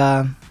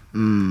Africa,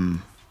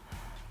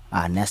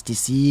 Nasty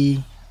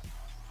C,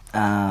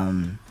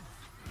 in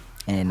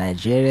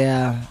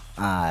Nigeria,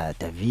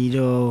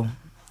 Davido,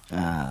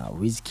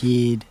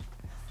 Wizkid,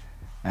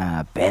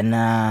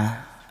 Benna.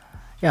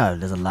 Yeah,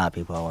 there's a lot of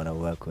people I want to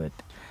work with.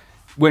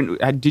 When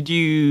did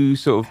you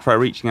sort of try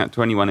reaching out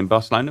to anyone in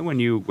Barcelona when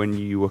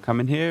you were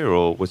coming here,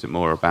 or was it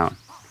more about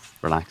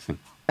relaxing?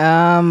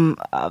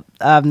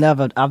 I've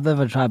never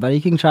tried, but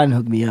you can try and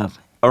hook me up.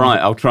 All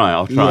right, I'll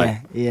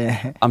try.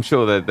 Yeah. I'm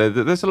sure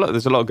there's a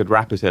lot of good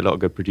rappers here, a lot of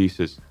good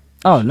producers.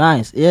 Oh,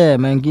 nice. Yeah,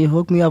 man. Can you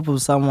hook me up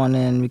with someone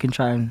and we can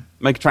try and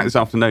make a track this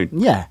afternoon?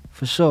 Yeah,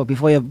 for sure.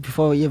 Before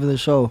you have the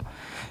show,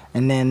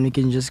 and then we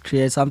can just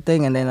create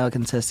something, and then I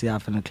can test it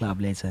out in the club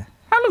later.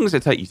 How long does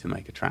it take you to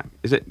make a track?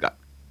 Is it?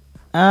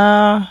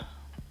 I'd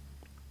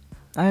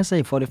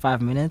say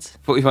 45 minutes.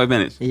 45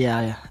 minutes?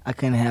 Yeah. I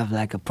can have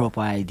like a proper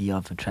idea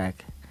of the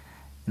track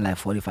in like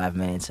 45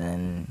 minutes,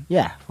 and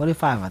yeah,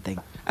 45 I think.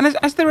 And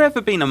has there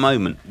ever been a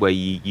moment where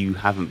you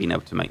haven't been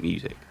able to make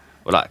music?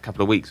 Or like a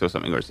couple of weeks or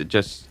something, or is it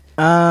just...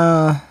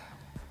 Yeah,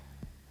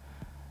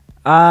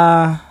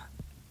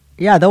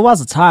 there was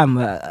a time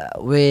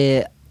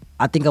where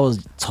I think I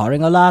was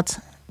touring a lot.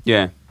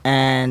 Yeah.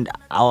 And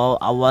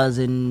I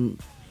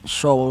wasn't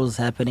sure what was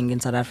happening in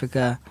South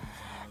Africa,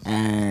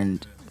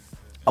 and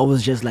I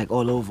was just like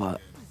all over,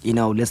 you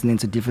know, listening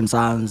to different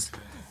sounds,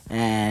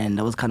 and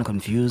I was kind of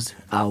confused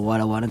what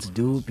I wanted to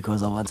do,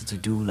 because I wanted to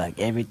do like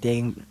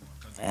everything.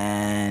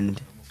 And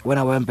when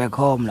I went back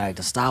home, like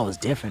the style was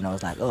different. I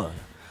was like, oh,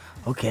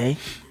 okay,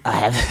 I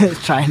have to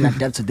try and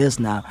adapt to this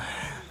now.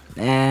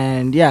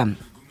 And yeah,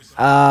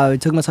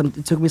 it took me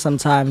some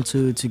time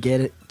to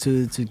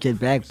get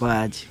back,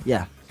 but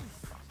yeah.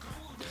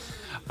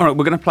 All right,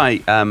 we're going to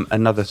play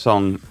another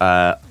song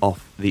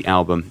off the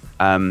album.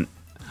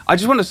 I I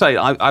just want to say,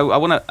 I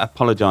want to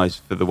apologise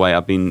for the way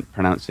I've been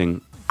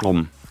pronouncing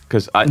Glom,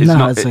 because it's No,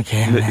 not. it's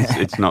okay.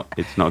 It's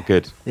not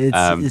good.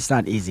 It's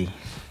not easy.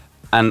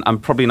 And I'm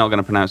probably not going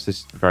to pronounce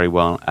this very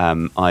well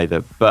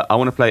either. But I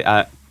want to play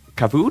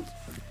Kavud.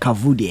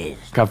 Kavude.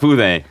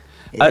 Kavude.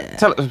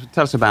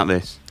 Tell us about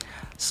this.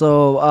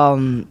 So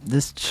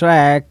this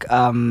track,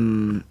 I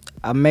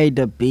made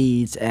the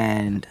beats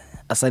and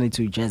I sent it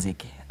to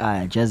Jezik.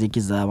 Jezik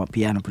is my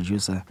piano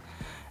producer,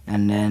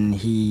 and then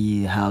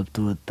he helped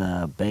with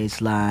the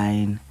bass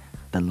line,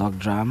 the log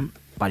drum.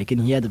 But you can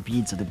hear the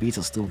beats, so the beats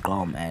are still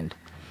Glom, and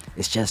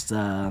it's just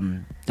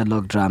the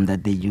log drum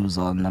that they use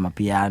on my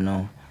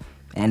piano.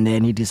 And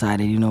then he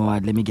decided, you know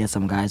what, let me get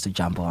some guys to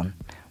jump on.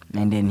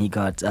 And then he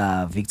got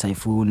Vic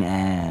Typhoon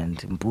and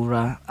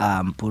Mpura.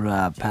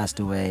 Mpura passed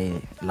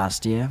away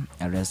last year.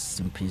 Rest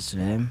in peace to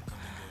him.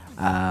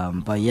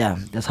 But yeah,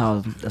 that's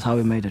how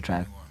we made the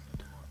track.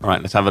 All right,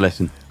 let's have a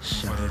listen.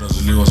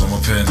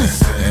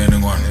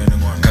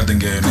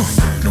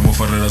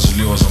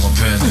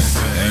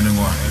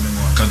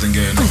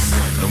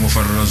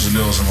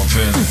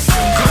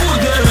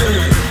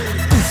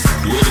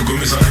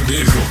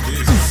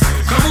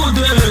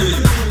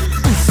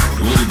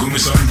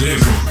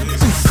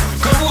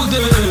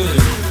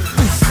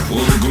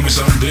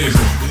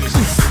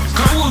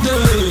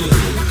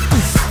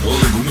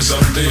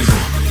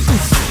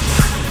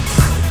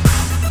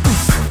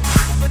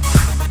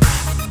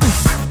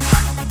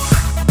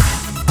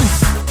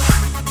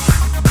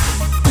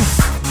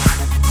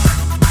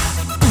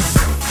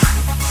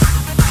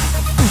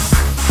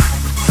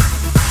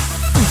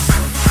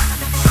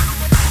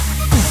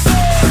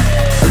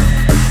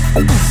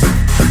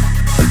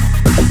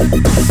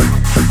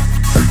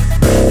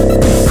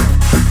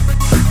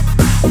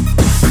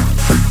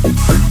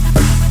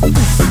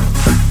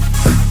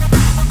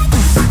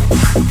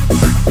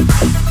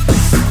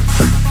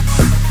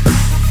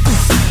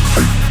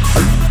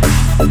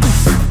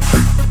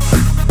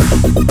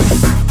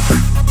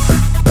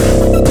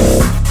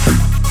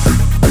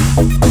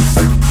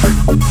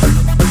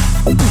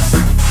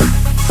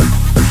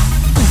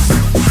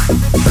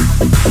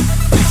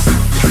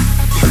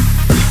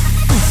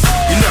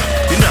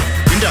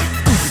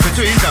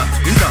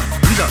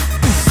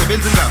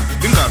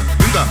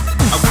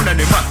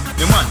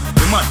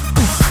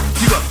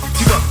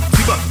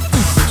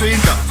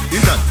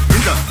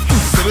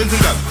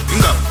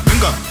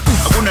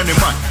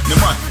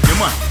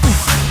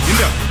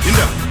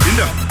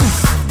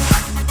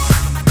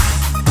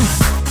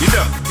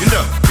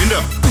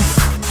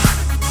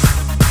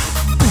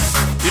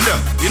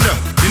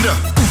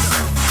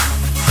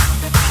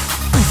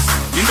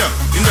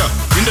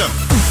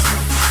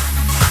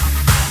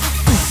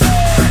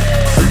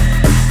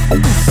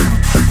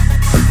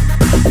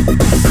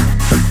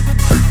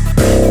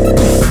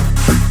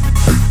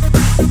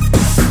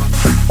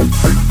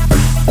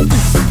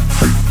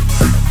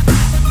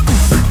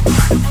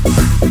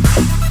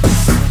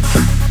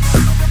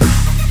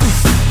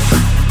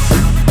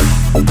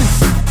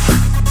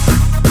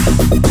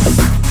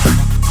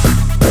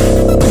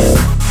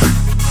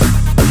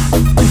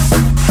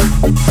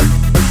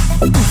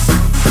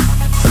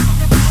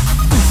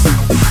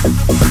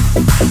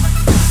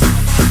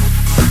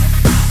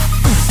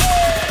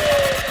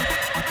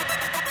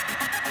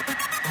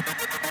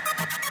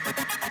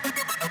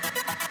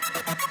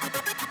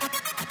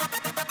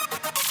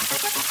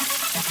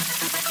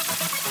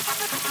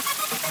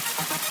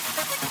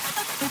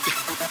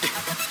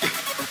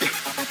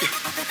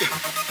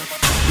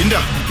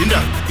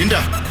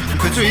 Inda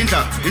Mphethwe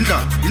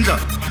indla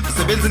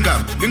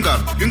Sebenza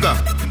ingam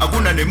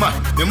Akuna nemali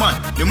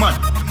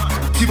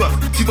Tiba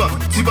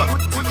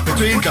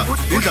Mphethwe indla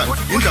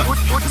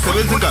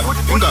Sebenza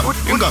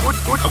ingam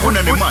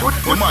Akuna nemali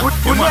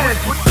Inda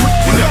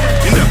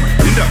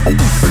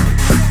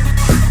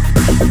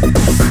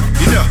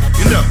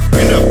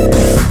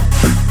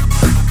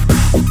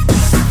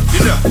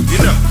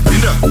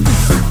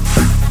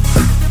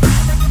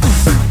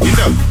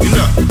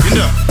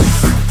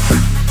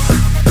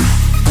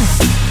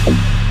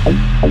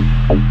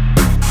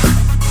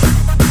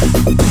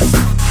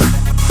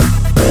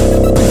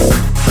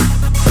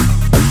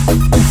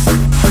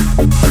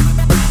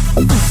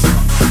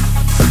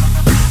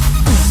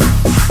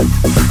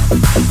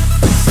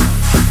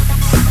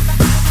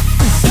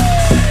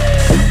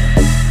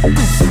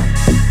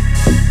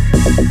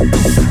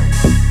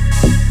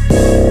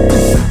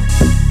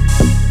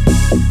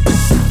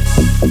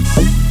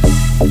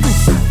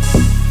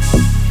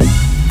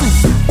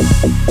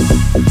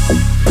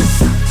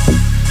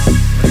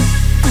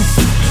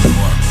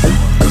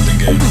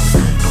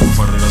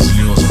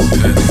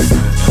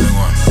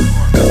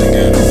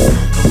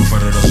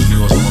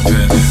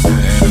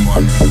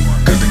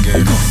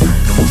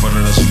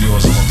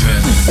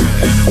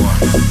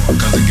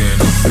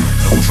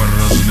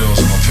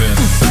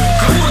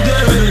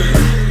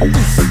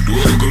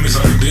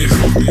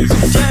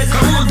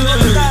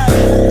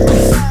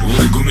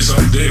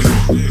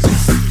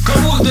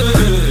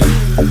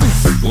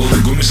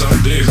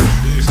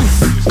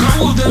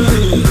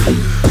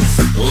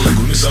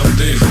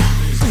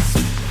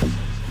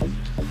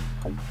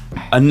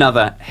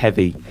Another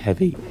heavy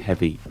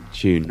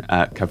tune,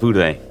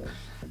 Kavule,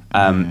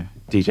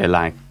 DJ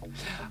Lag.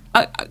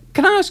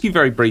 Can I ask you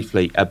very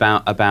briefly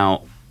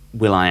about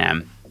Will I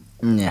Am?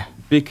 Yeah.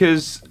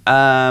 Because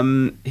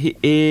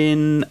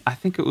in, I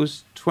think it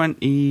was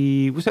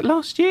was it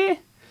last year?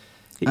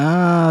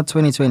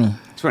 2020.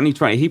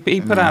 2020.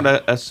 He put out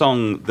a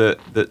song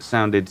that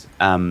sounded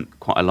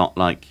quite a lot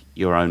like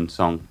your own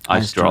song,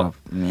 Ice Drop.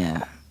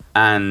 Yeah.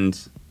 And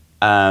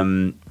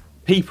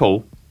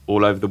people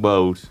all over the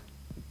world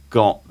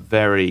got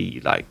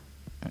very, like,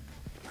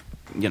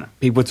 you know,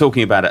 people were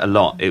talking about it a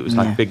lot. It was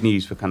like big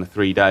news for kind of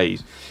 3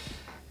 days.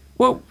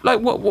 Well, like,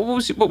 what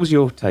was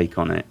your take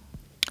on it?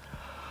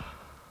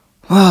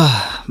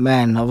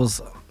 Man, I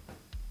was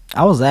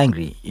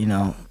angry, you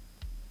know,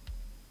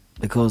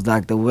 because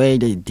like the way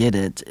they did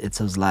it, it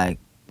was like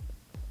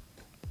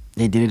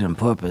they did it on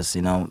purpose,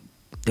 you know.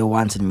 They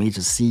wanted me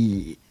to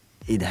see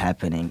it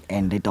happening,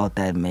 and they thought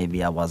that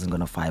maybe I wasn't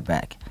gonna fight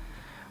back.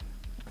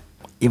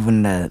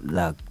 Even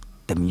the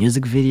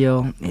music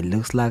video, it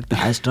looks like the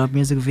Ice Drop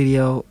music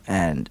video,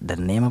 and the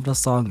name of the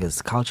song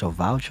is Culture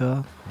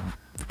Vulture,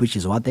 which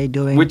is what they're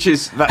doing. Which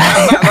is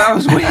that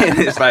was weird.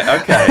 It's like,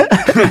 okay.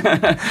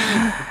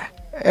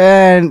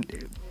 And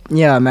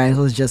yeah, man, it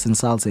was just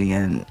insulting,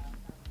 and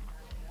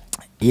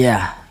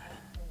yeah,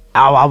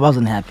 I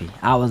wasn't happy.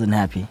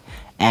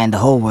 And the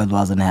whole world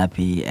wasn't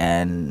happy,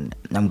 and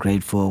I'm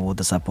grateful with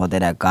the support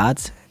that I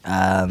got.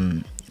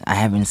 I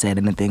haven't said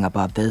anything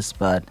about this,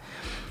 but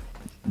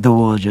the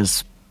world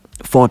just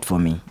fought for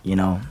me, you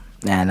know,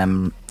 and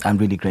I'm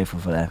really grateful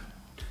for that.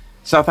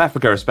 South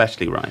Africa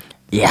especially, right?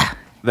 Yeah.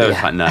 They was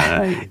like,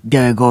 no.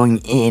 They're going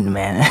in,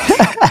 man.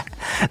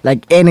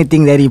 Like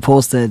anything that he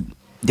posted,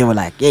 they were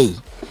like, hey.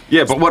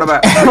 Yeah, but what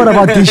about what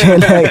about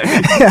DJ Lag?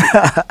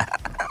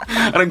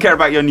 I don't care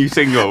about your new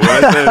single.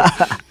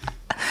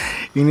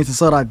 You need to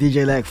sort out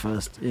DJ Lag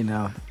first, you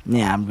know.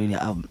 Yeah, I'm really.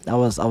 I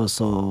was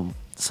so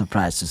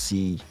surprised to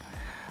see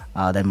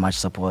that much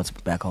support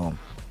back home.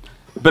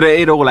 But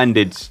it all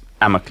ended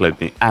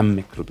amicably,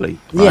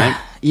 right?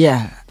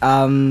 Yeah.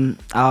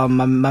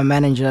 My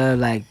manager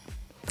like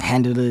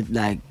handled it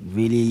like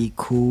really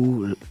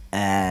cool,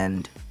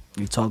 and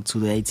we talked to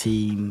the A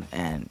team,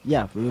 and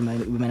yeah, we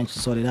managed to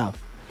sort it out.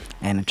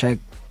 And the track,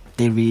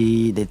 they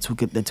took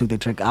the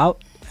track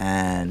out,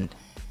 and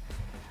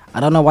I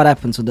don't know what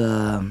happened to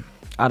the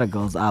Other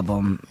Girls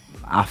album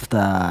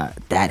after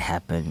that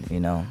happened, you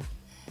know,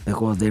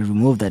 because they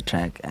removed that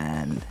track,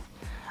 and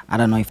I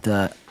don't know if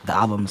the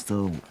album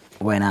still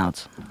went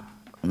out.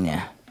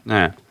 Yeah.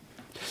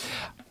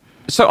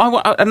 So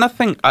another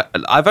thing,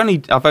 I've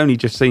only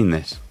just seen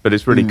this, but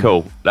it's really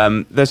cool.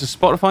 There's a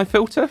Spotify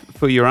filter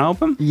for your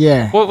album.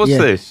 Yeah. What's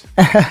this?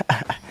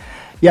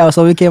 Yeah,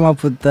 so we came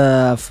up with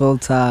the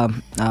filter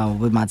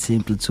with my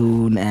team,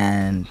 Platoon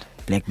and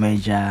Black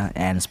Major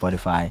and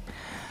Spotify.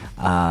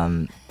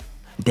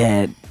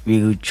 That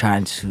we were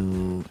trying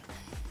to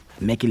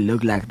make it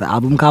look like the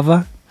album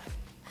cover.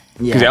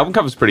 Yeah, because the album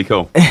cover's pretty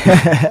cool.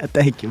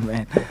 Thank you,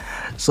 man.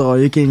 So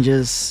you can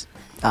just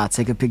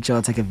take a picture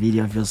or take a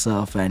video of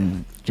yourself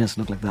and just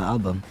look like the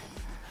album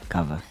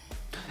cover.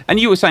 And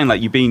you were saying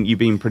like you've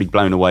been pretty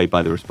blown away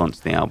by the response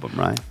to the album,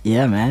 right?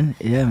 Yeah, man.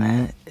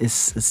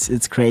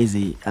 It's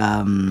crazy.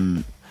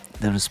 The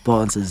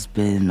response has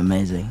been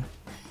amazing.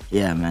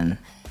 Yeah, man.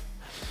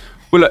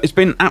 Well, look, it's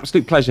been an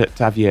absolute pleasure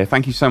to have you here.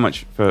 Thank you so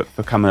much for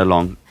coming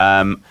along.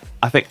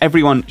 I think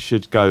everyone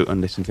should go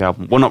and listen to the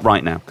album. Well, not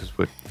right now because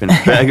we're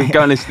finished. But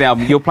go and listen to the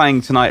album. You're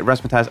playing tonight at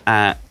Razzmatazz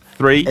at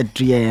 3. At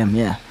 3 a.m.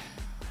 Yeah.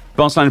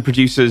 Barcelona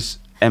producers,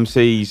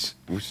 MCs.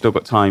 We've still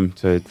got time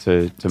to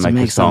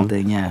make a song.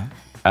 Something, yeah.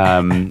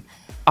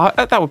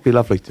 That would be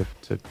lovely to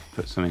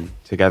put something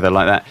together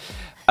like that.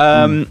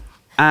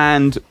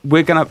 And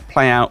we're gonna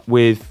play out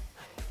with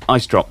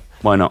Ice Drop.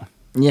 Why not?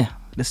 Yeah,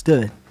 let's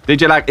do it.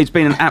 DJ Lag, it's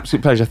been an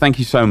absolute pleasure. Thank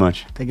you so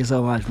much. Thank you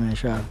so much, man.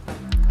 Sure.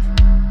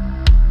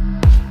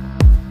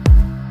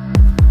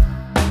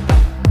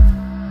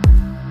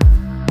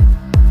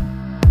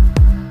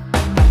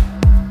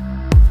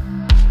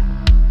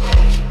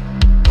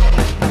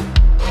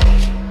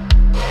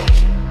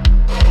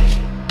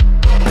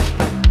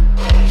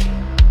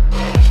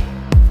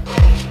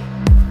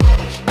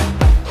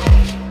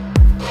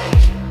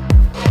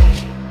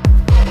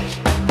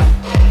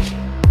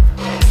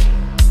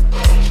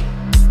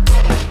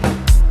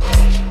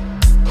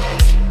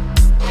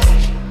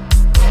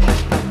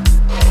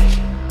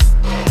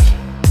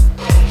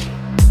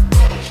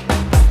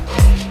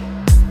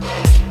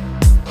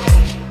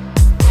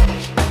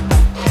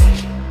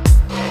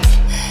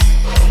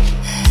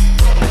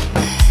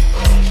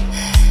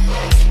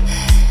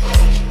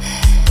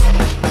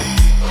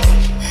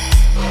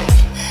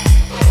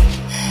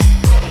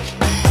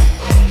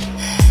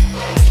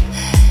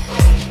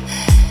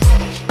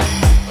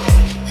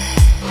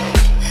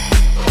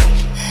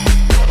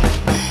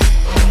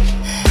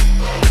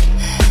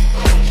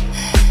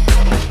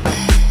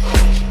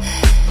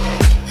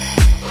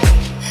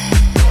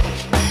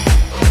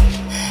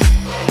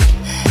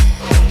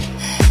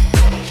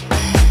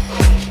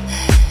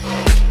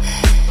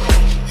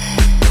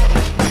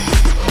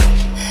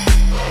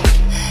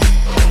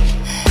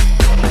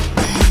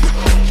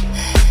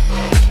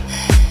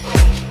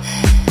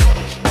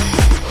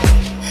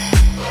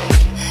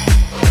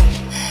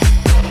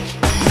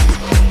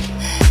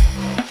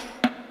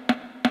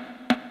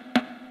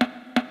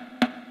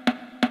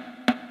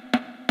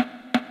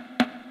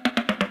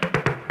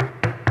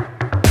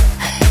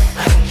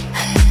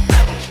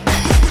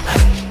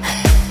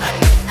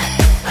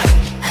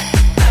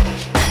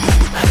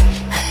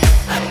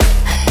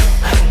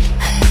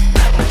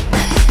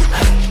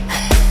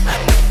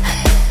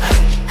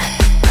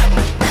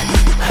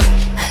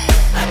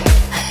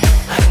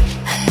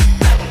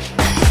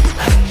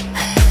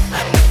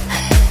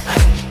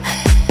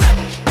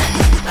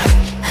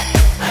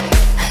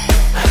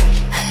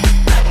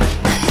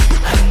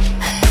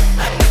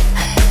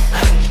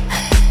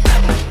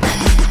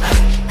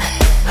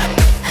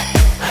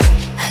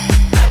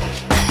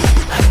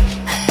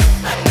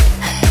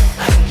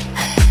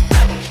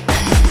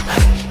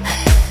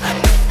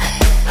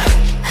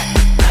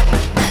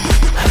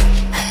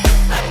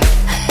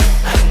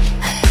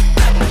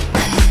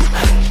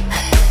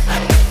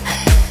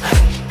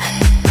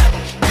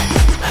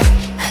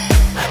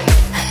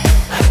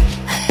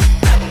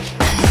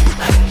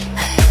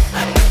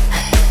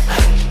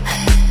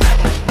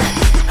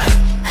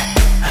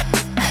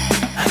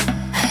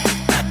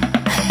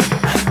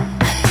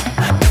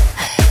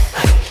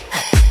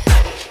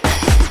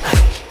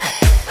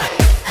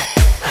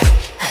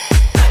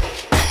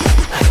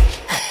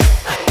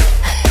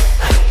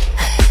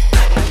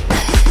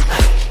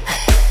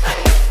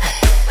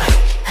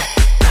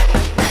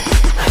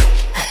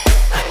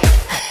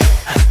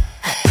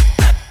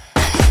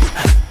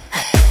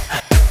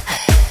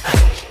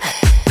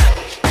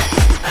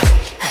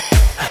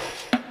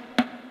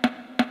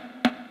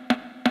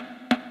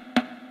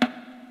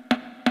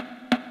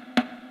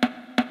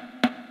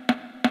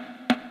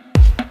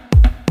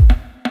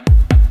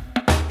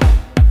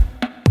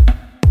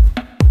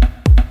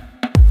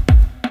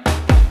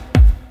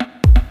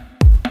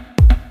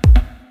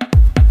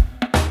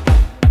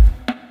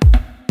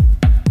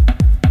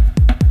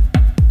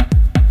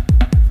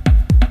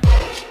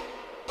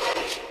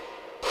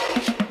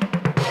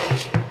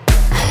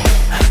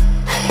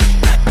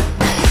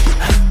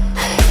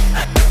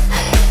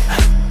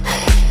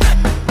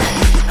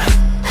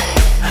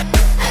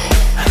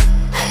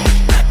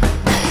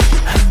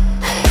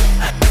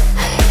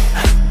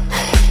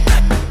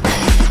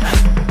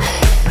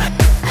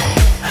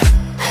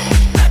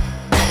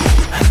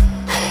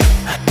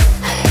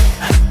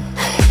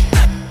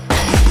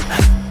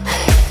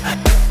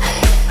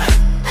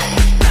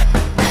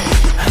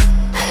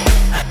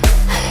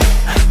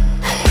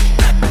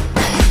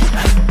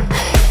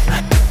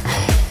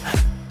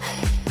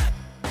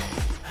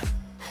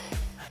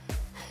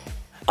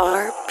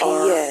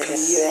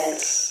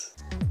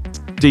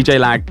 DJ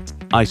Lag,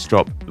 Ice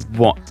Drop,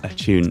 what a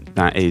tune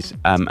that is.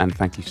 And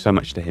thank you so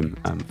much to him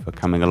for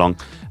coming along.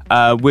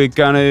 We're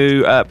going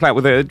to play out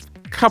with a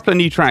couple of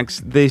new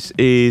tracks. This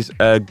is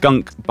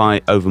Gunk by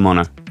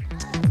Overmono.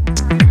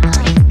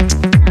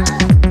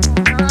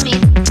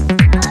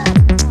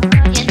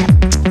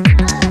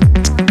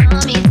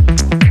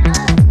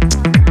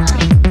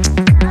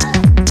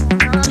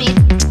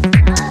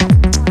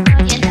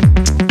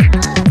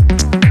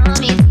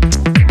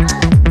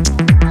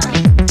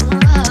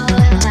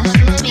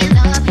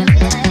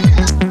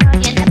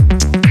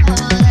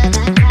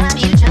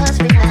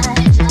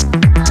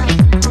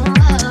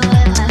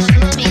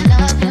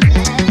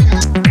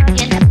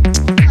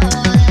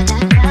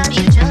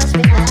 Just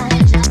because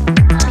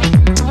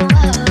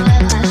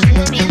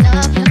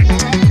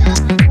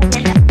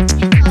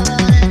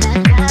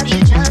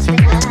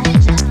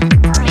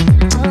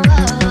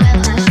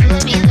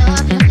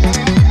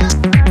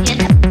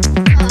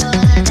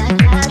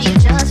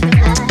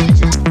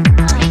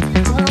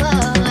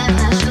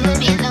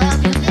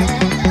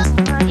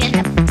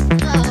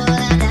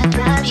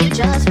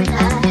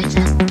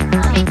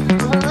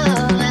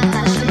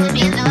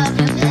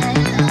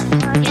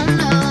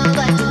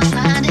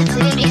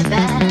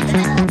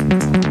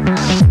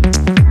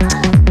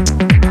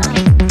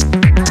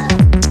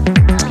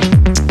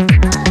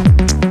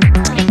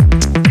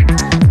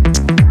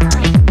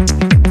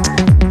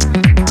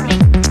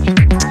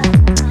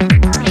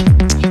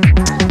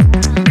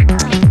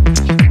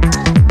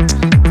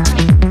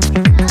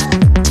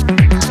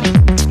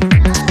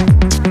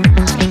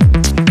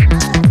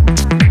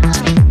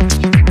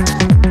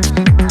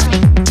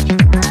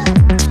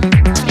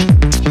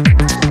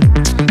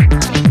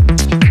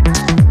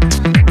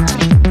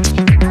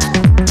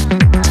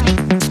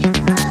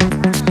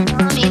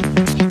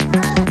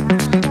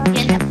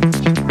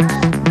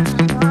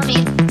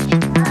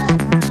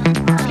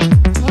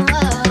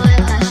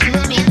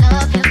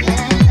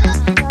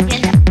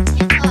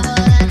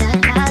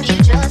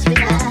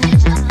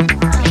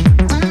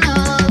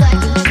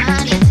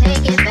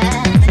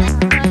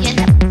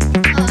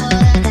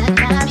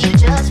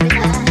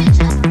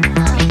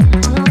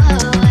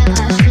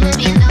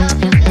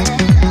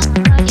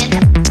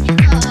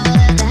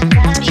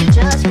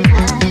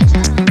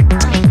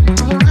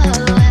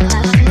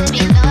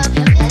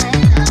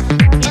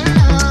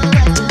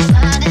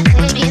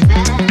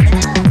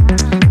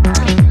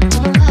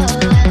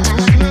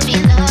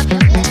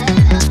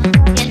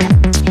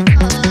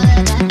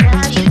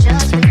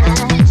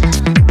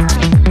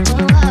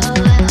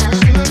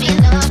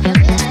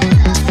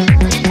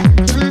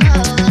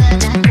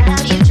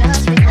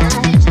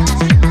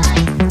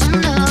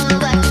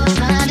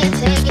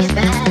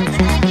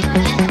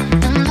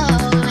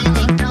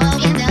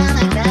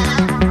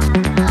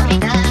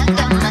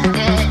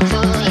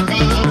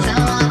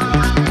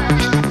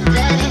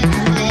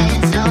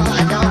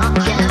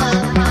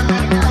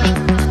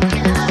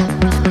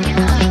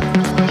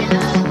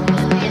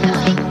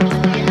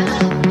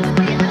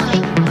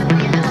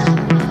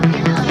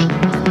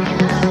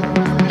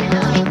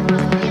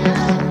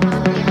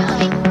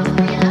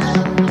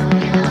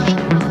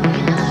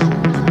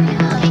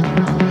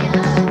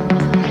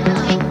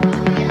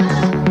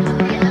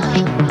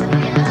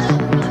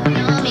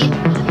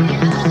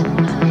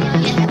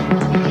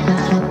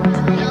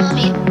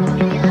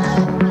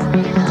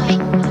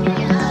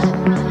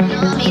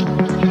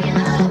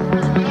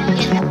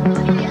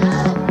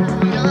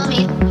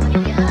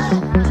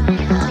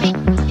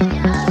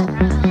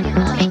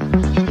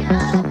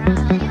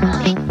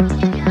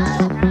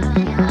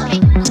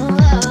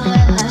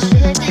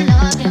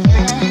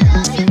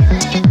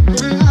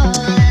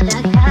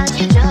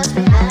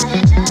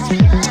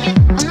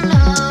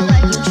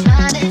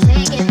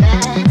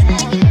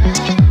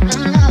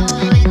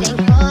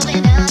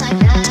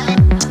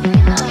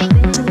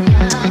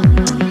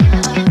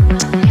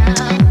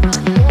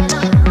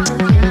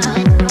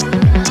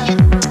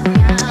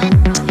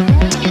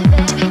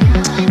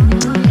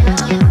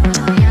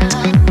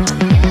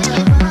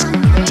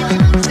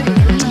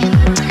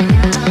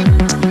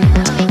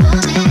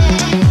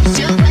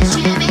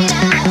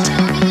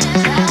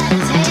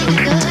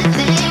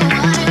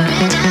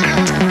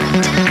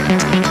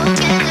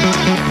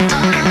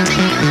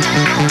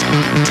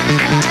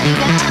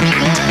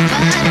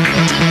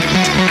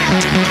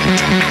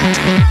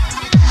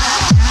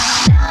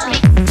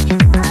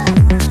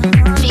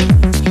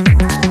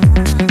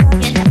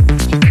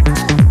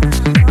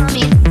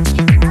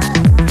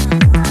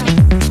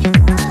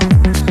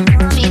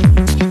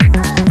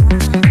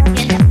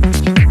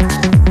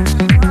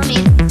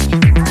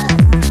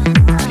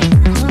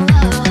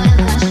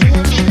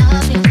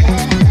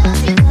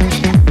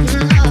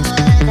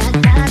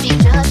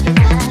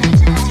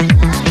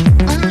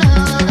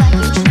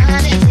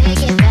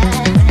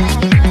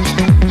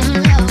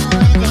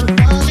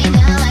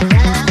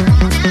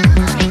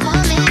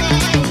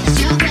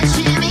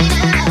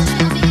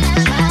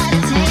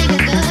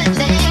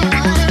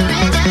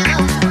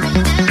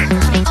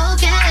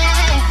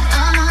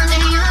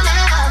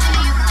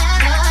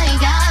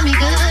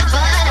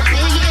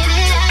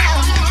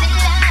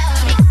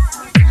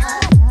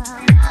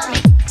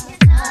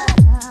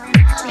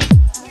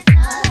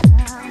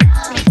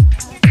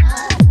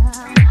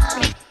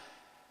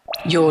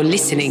You're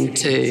listening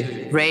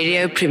to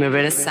Radio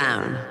Primavera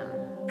Sound,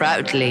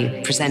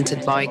 proudly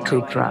presented by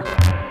Cupra.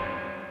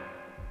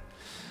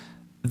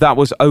 That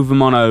was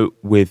Overmono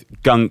with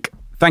Gunk.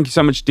 Thank you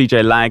so much,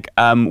 DJ Lag.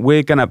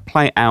 We're going to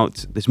play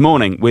out this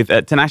morning with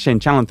Tinashe and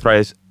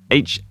Challenthrayers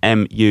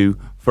HMU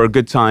for a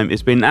good time.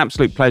 It's been an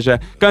absolute pleasure.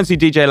 Go and see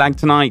DJ Lag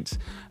tonight,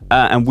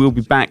 and we'll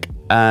be back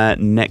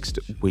next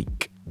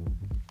week.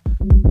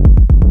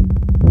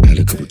 Had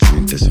a couple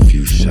drinks, that's a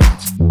few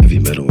shots. Heavy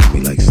metal with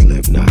me like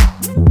Slipknot.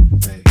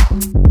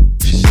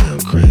 She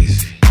sound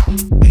crazy,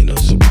 ain't no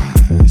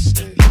surprise.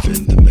 Live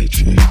in the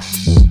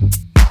Matrix,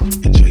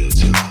 enjoy your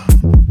time.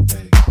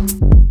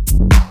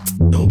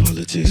 No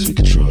politics, we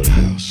control the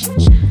house.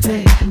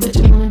 Hey, but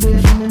you wanna be a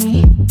friend of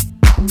me?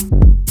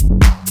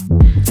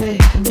 Hey,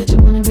 but you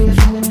wanna be a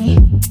friend of me?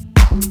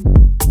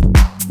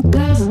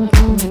 Girls on the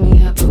phone hit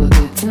me up for a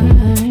good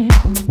time.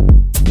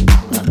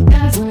 Well,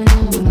 guys wanna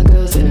know when my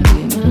girl's gonna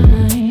be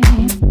mine.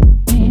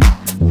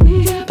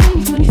 We got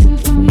plenty 42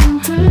 for me on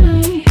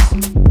highs.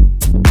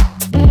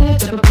 Yeah,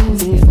 drop a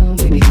pins in your phone,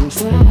 baby, come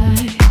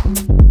slide.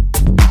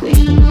 We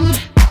in the mood.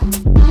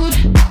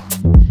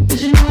 Did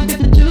you know I got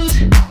the juice?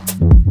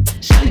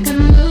 Shawty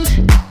kinda loose.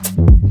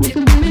 You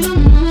can bring me no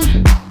more.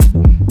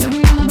 Now we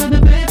all about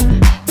the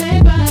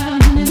paper,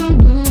 honey don't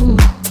blue.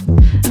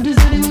 I'm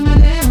deciding with my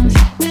demons,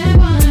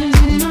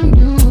 hitting on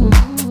you.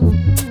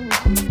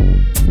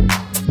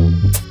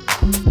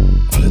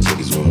 All it took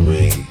is one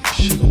ring,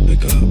 she gon'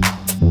 pick up.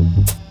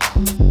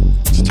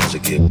 Sometimes I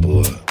get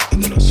bored,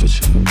 and then I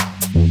switch up.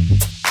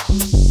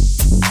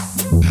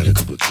 Had a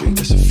couple drinks,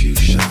 that's a few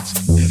shots.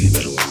 Heavy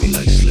metal with me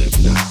like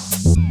Slipknot.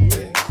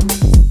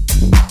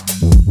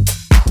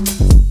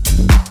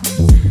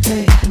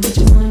 Hey, but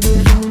you wanna be a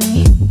friend of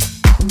me?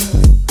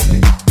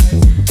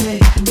 Hey,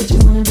 but you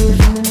wanna be a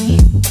friend of me?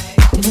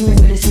 If you ain't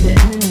ready to see the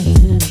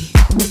enemy,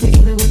 what's the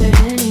killer with the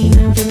Henny?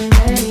 Now I'm feeling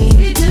ready.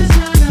 It just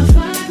tryna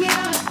fuck it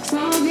up,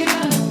 smoke it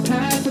up,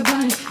 pass the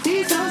blunt.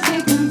 These songs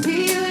can't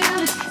compete with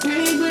us.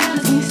 Drink with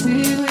us, we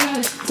sleep with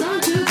us.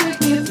 Don't you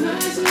take it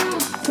personal.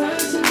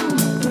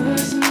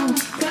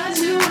 Cause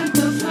you want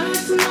the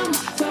personal.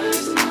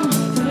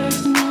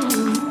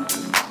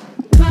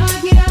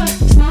 Fuck it up,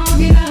 smoke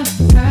it up,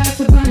 pass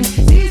the blunt.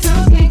 These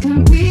songs can't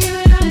compete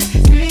with us.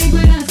 Drink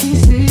with us, we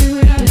sleep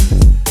with us.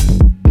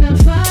 Now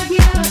fuck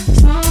it up,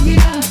 smoke it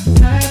up,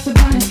 pass the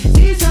blunt.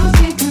 These songs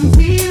can't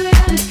compete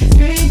with us.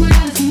 Drink with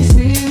us, we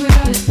sleep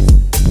with us.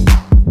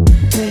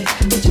 Hey,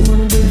 but you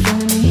wanna be a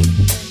friend of me?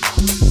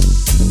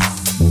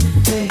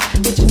 Hey,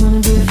 but you wanna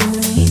be a friend of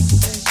me?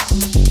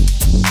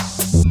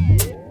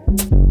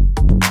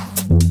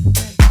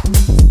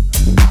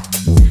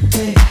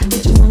 Hey,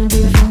 but you wanna be a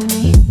friend of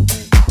me?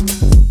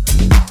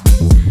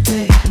 Hey,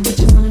 but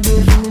you wanna be a friend of me? Hey, but you wanna be a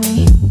friend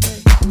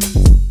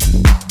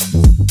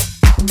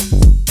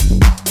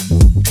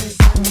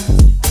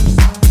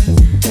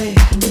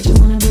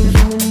of me?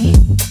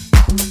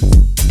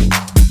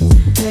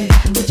 Hey,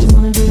 but you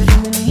wanna be a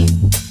friend of me? Hey,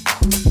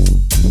 but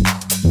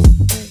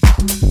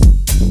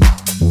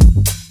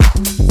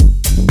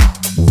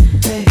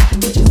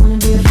you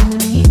wanna be a friend of me? Hey, but you wanna be a friend of me? Hey, but you wanna be a friend of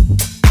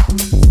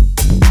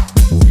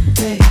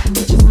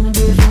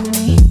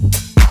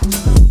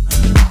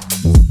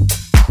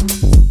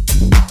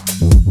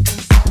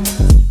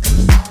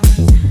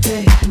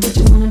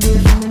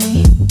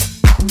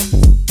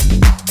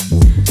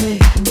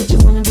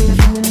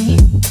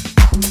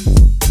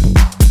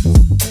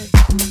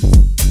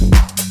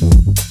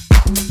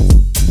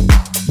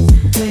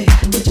Hey,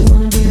 but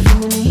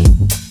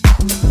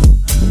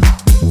you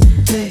wanna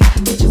be a friend of me? Hey,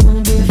 but you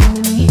wanna be a friend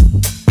of me?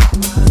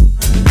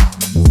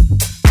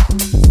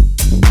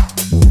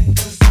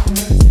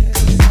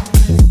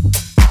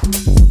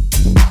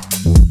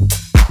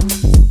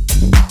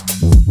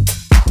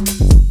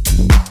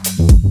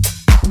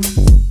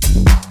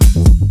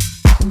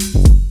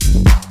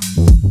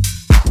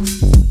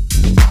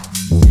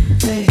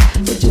 Hey,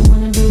 but you wanna be a friend of me? Hey, but you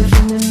wanna be a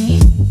friend of me?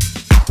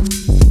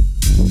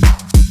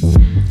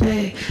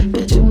 Hey,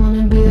 but you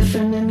wanna be a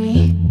friend of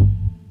me?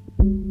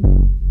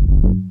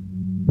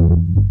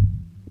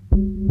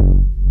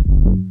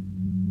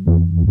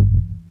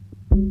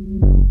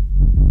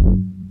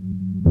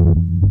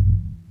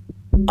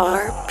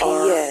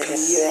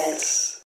 RPS.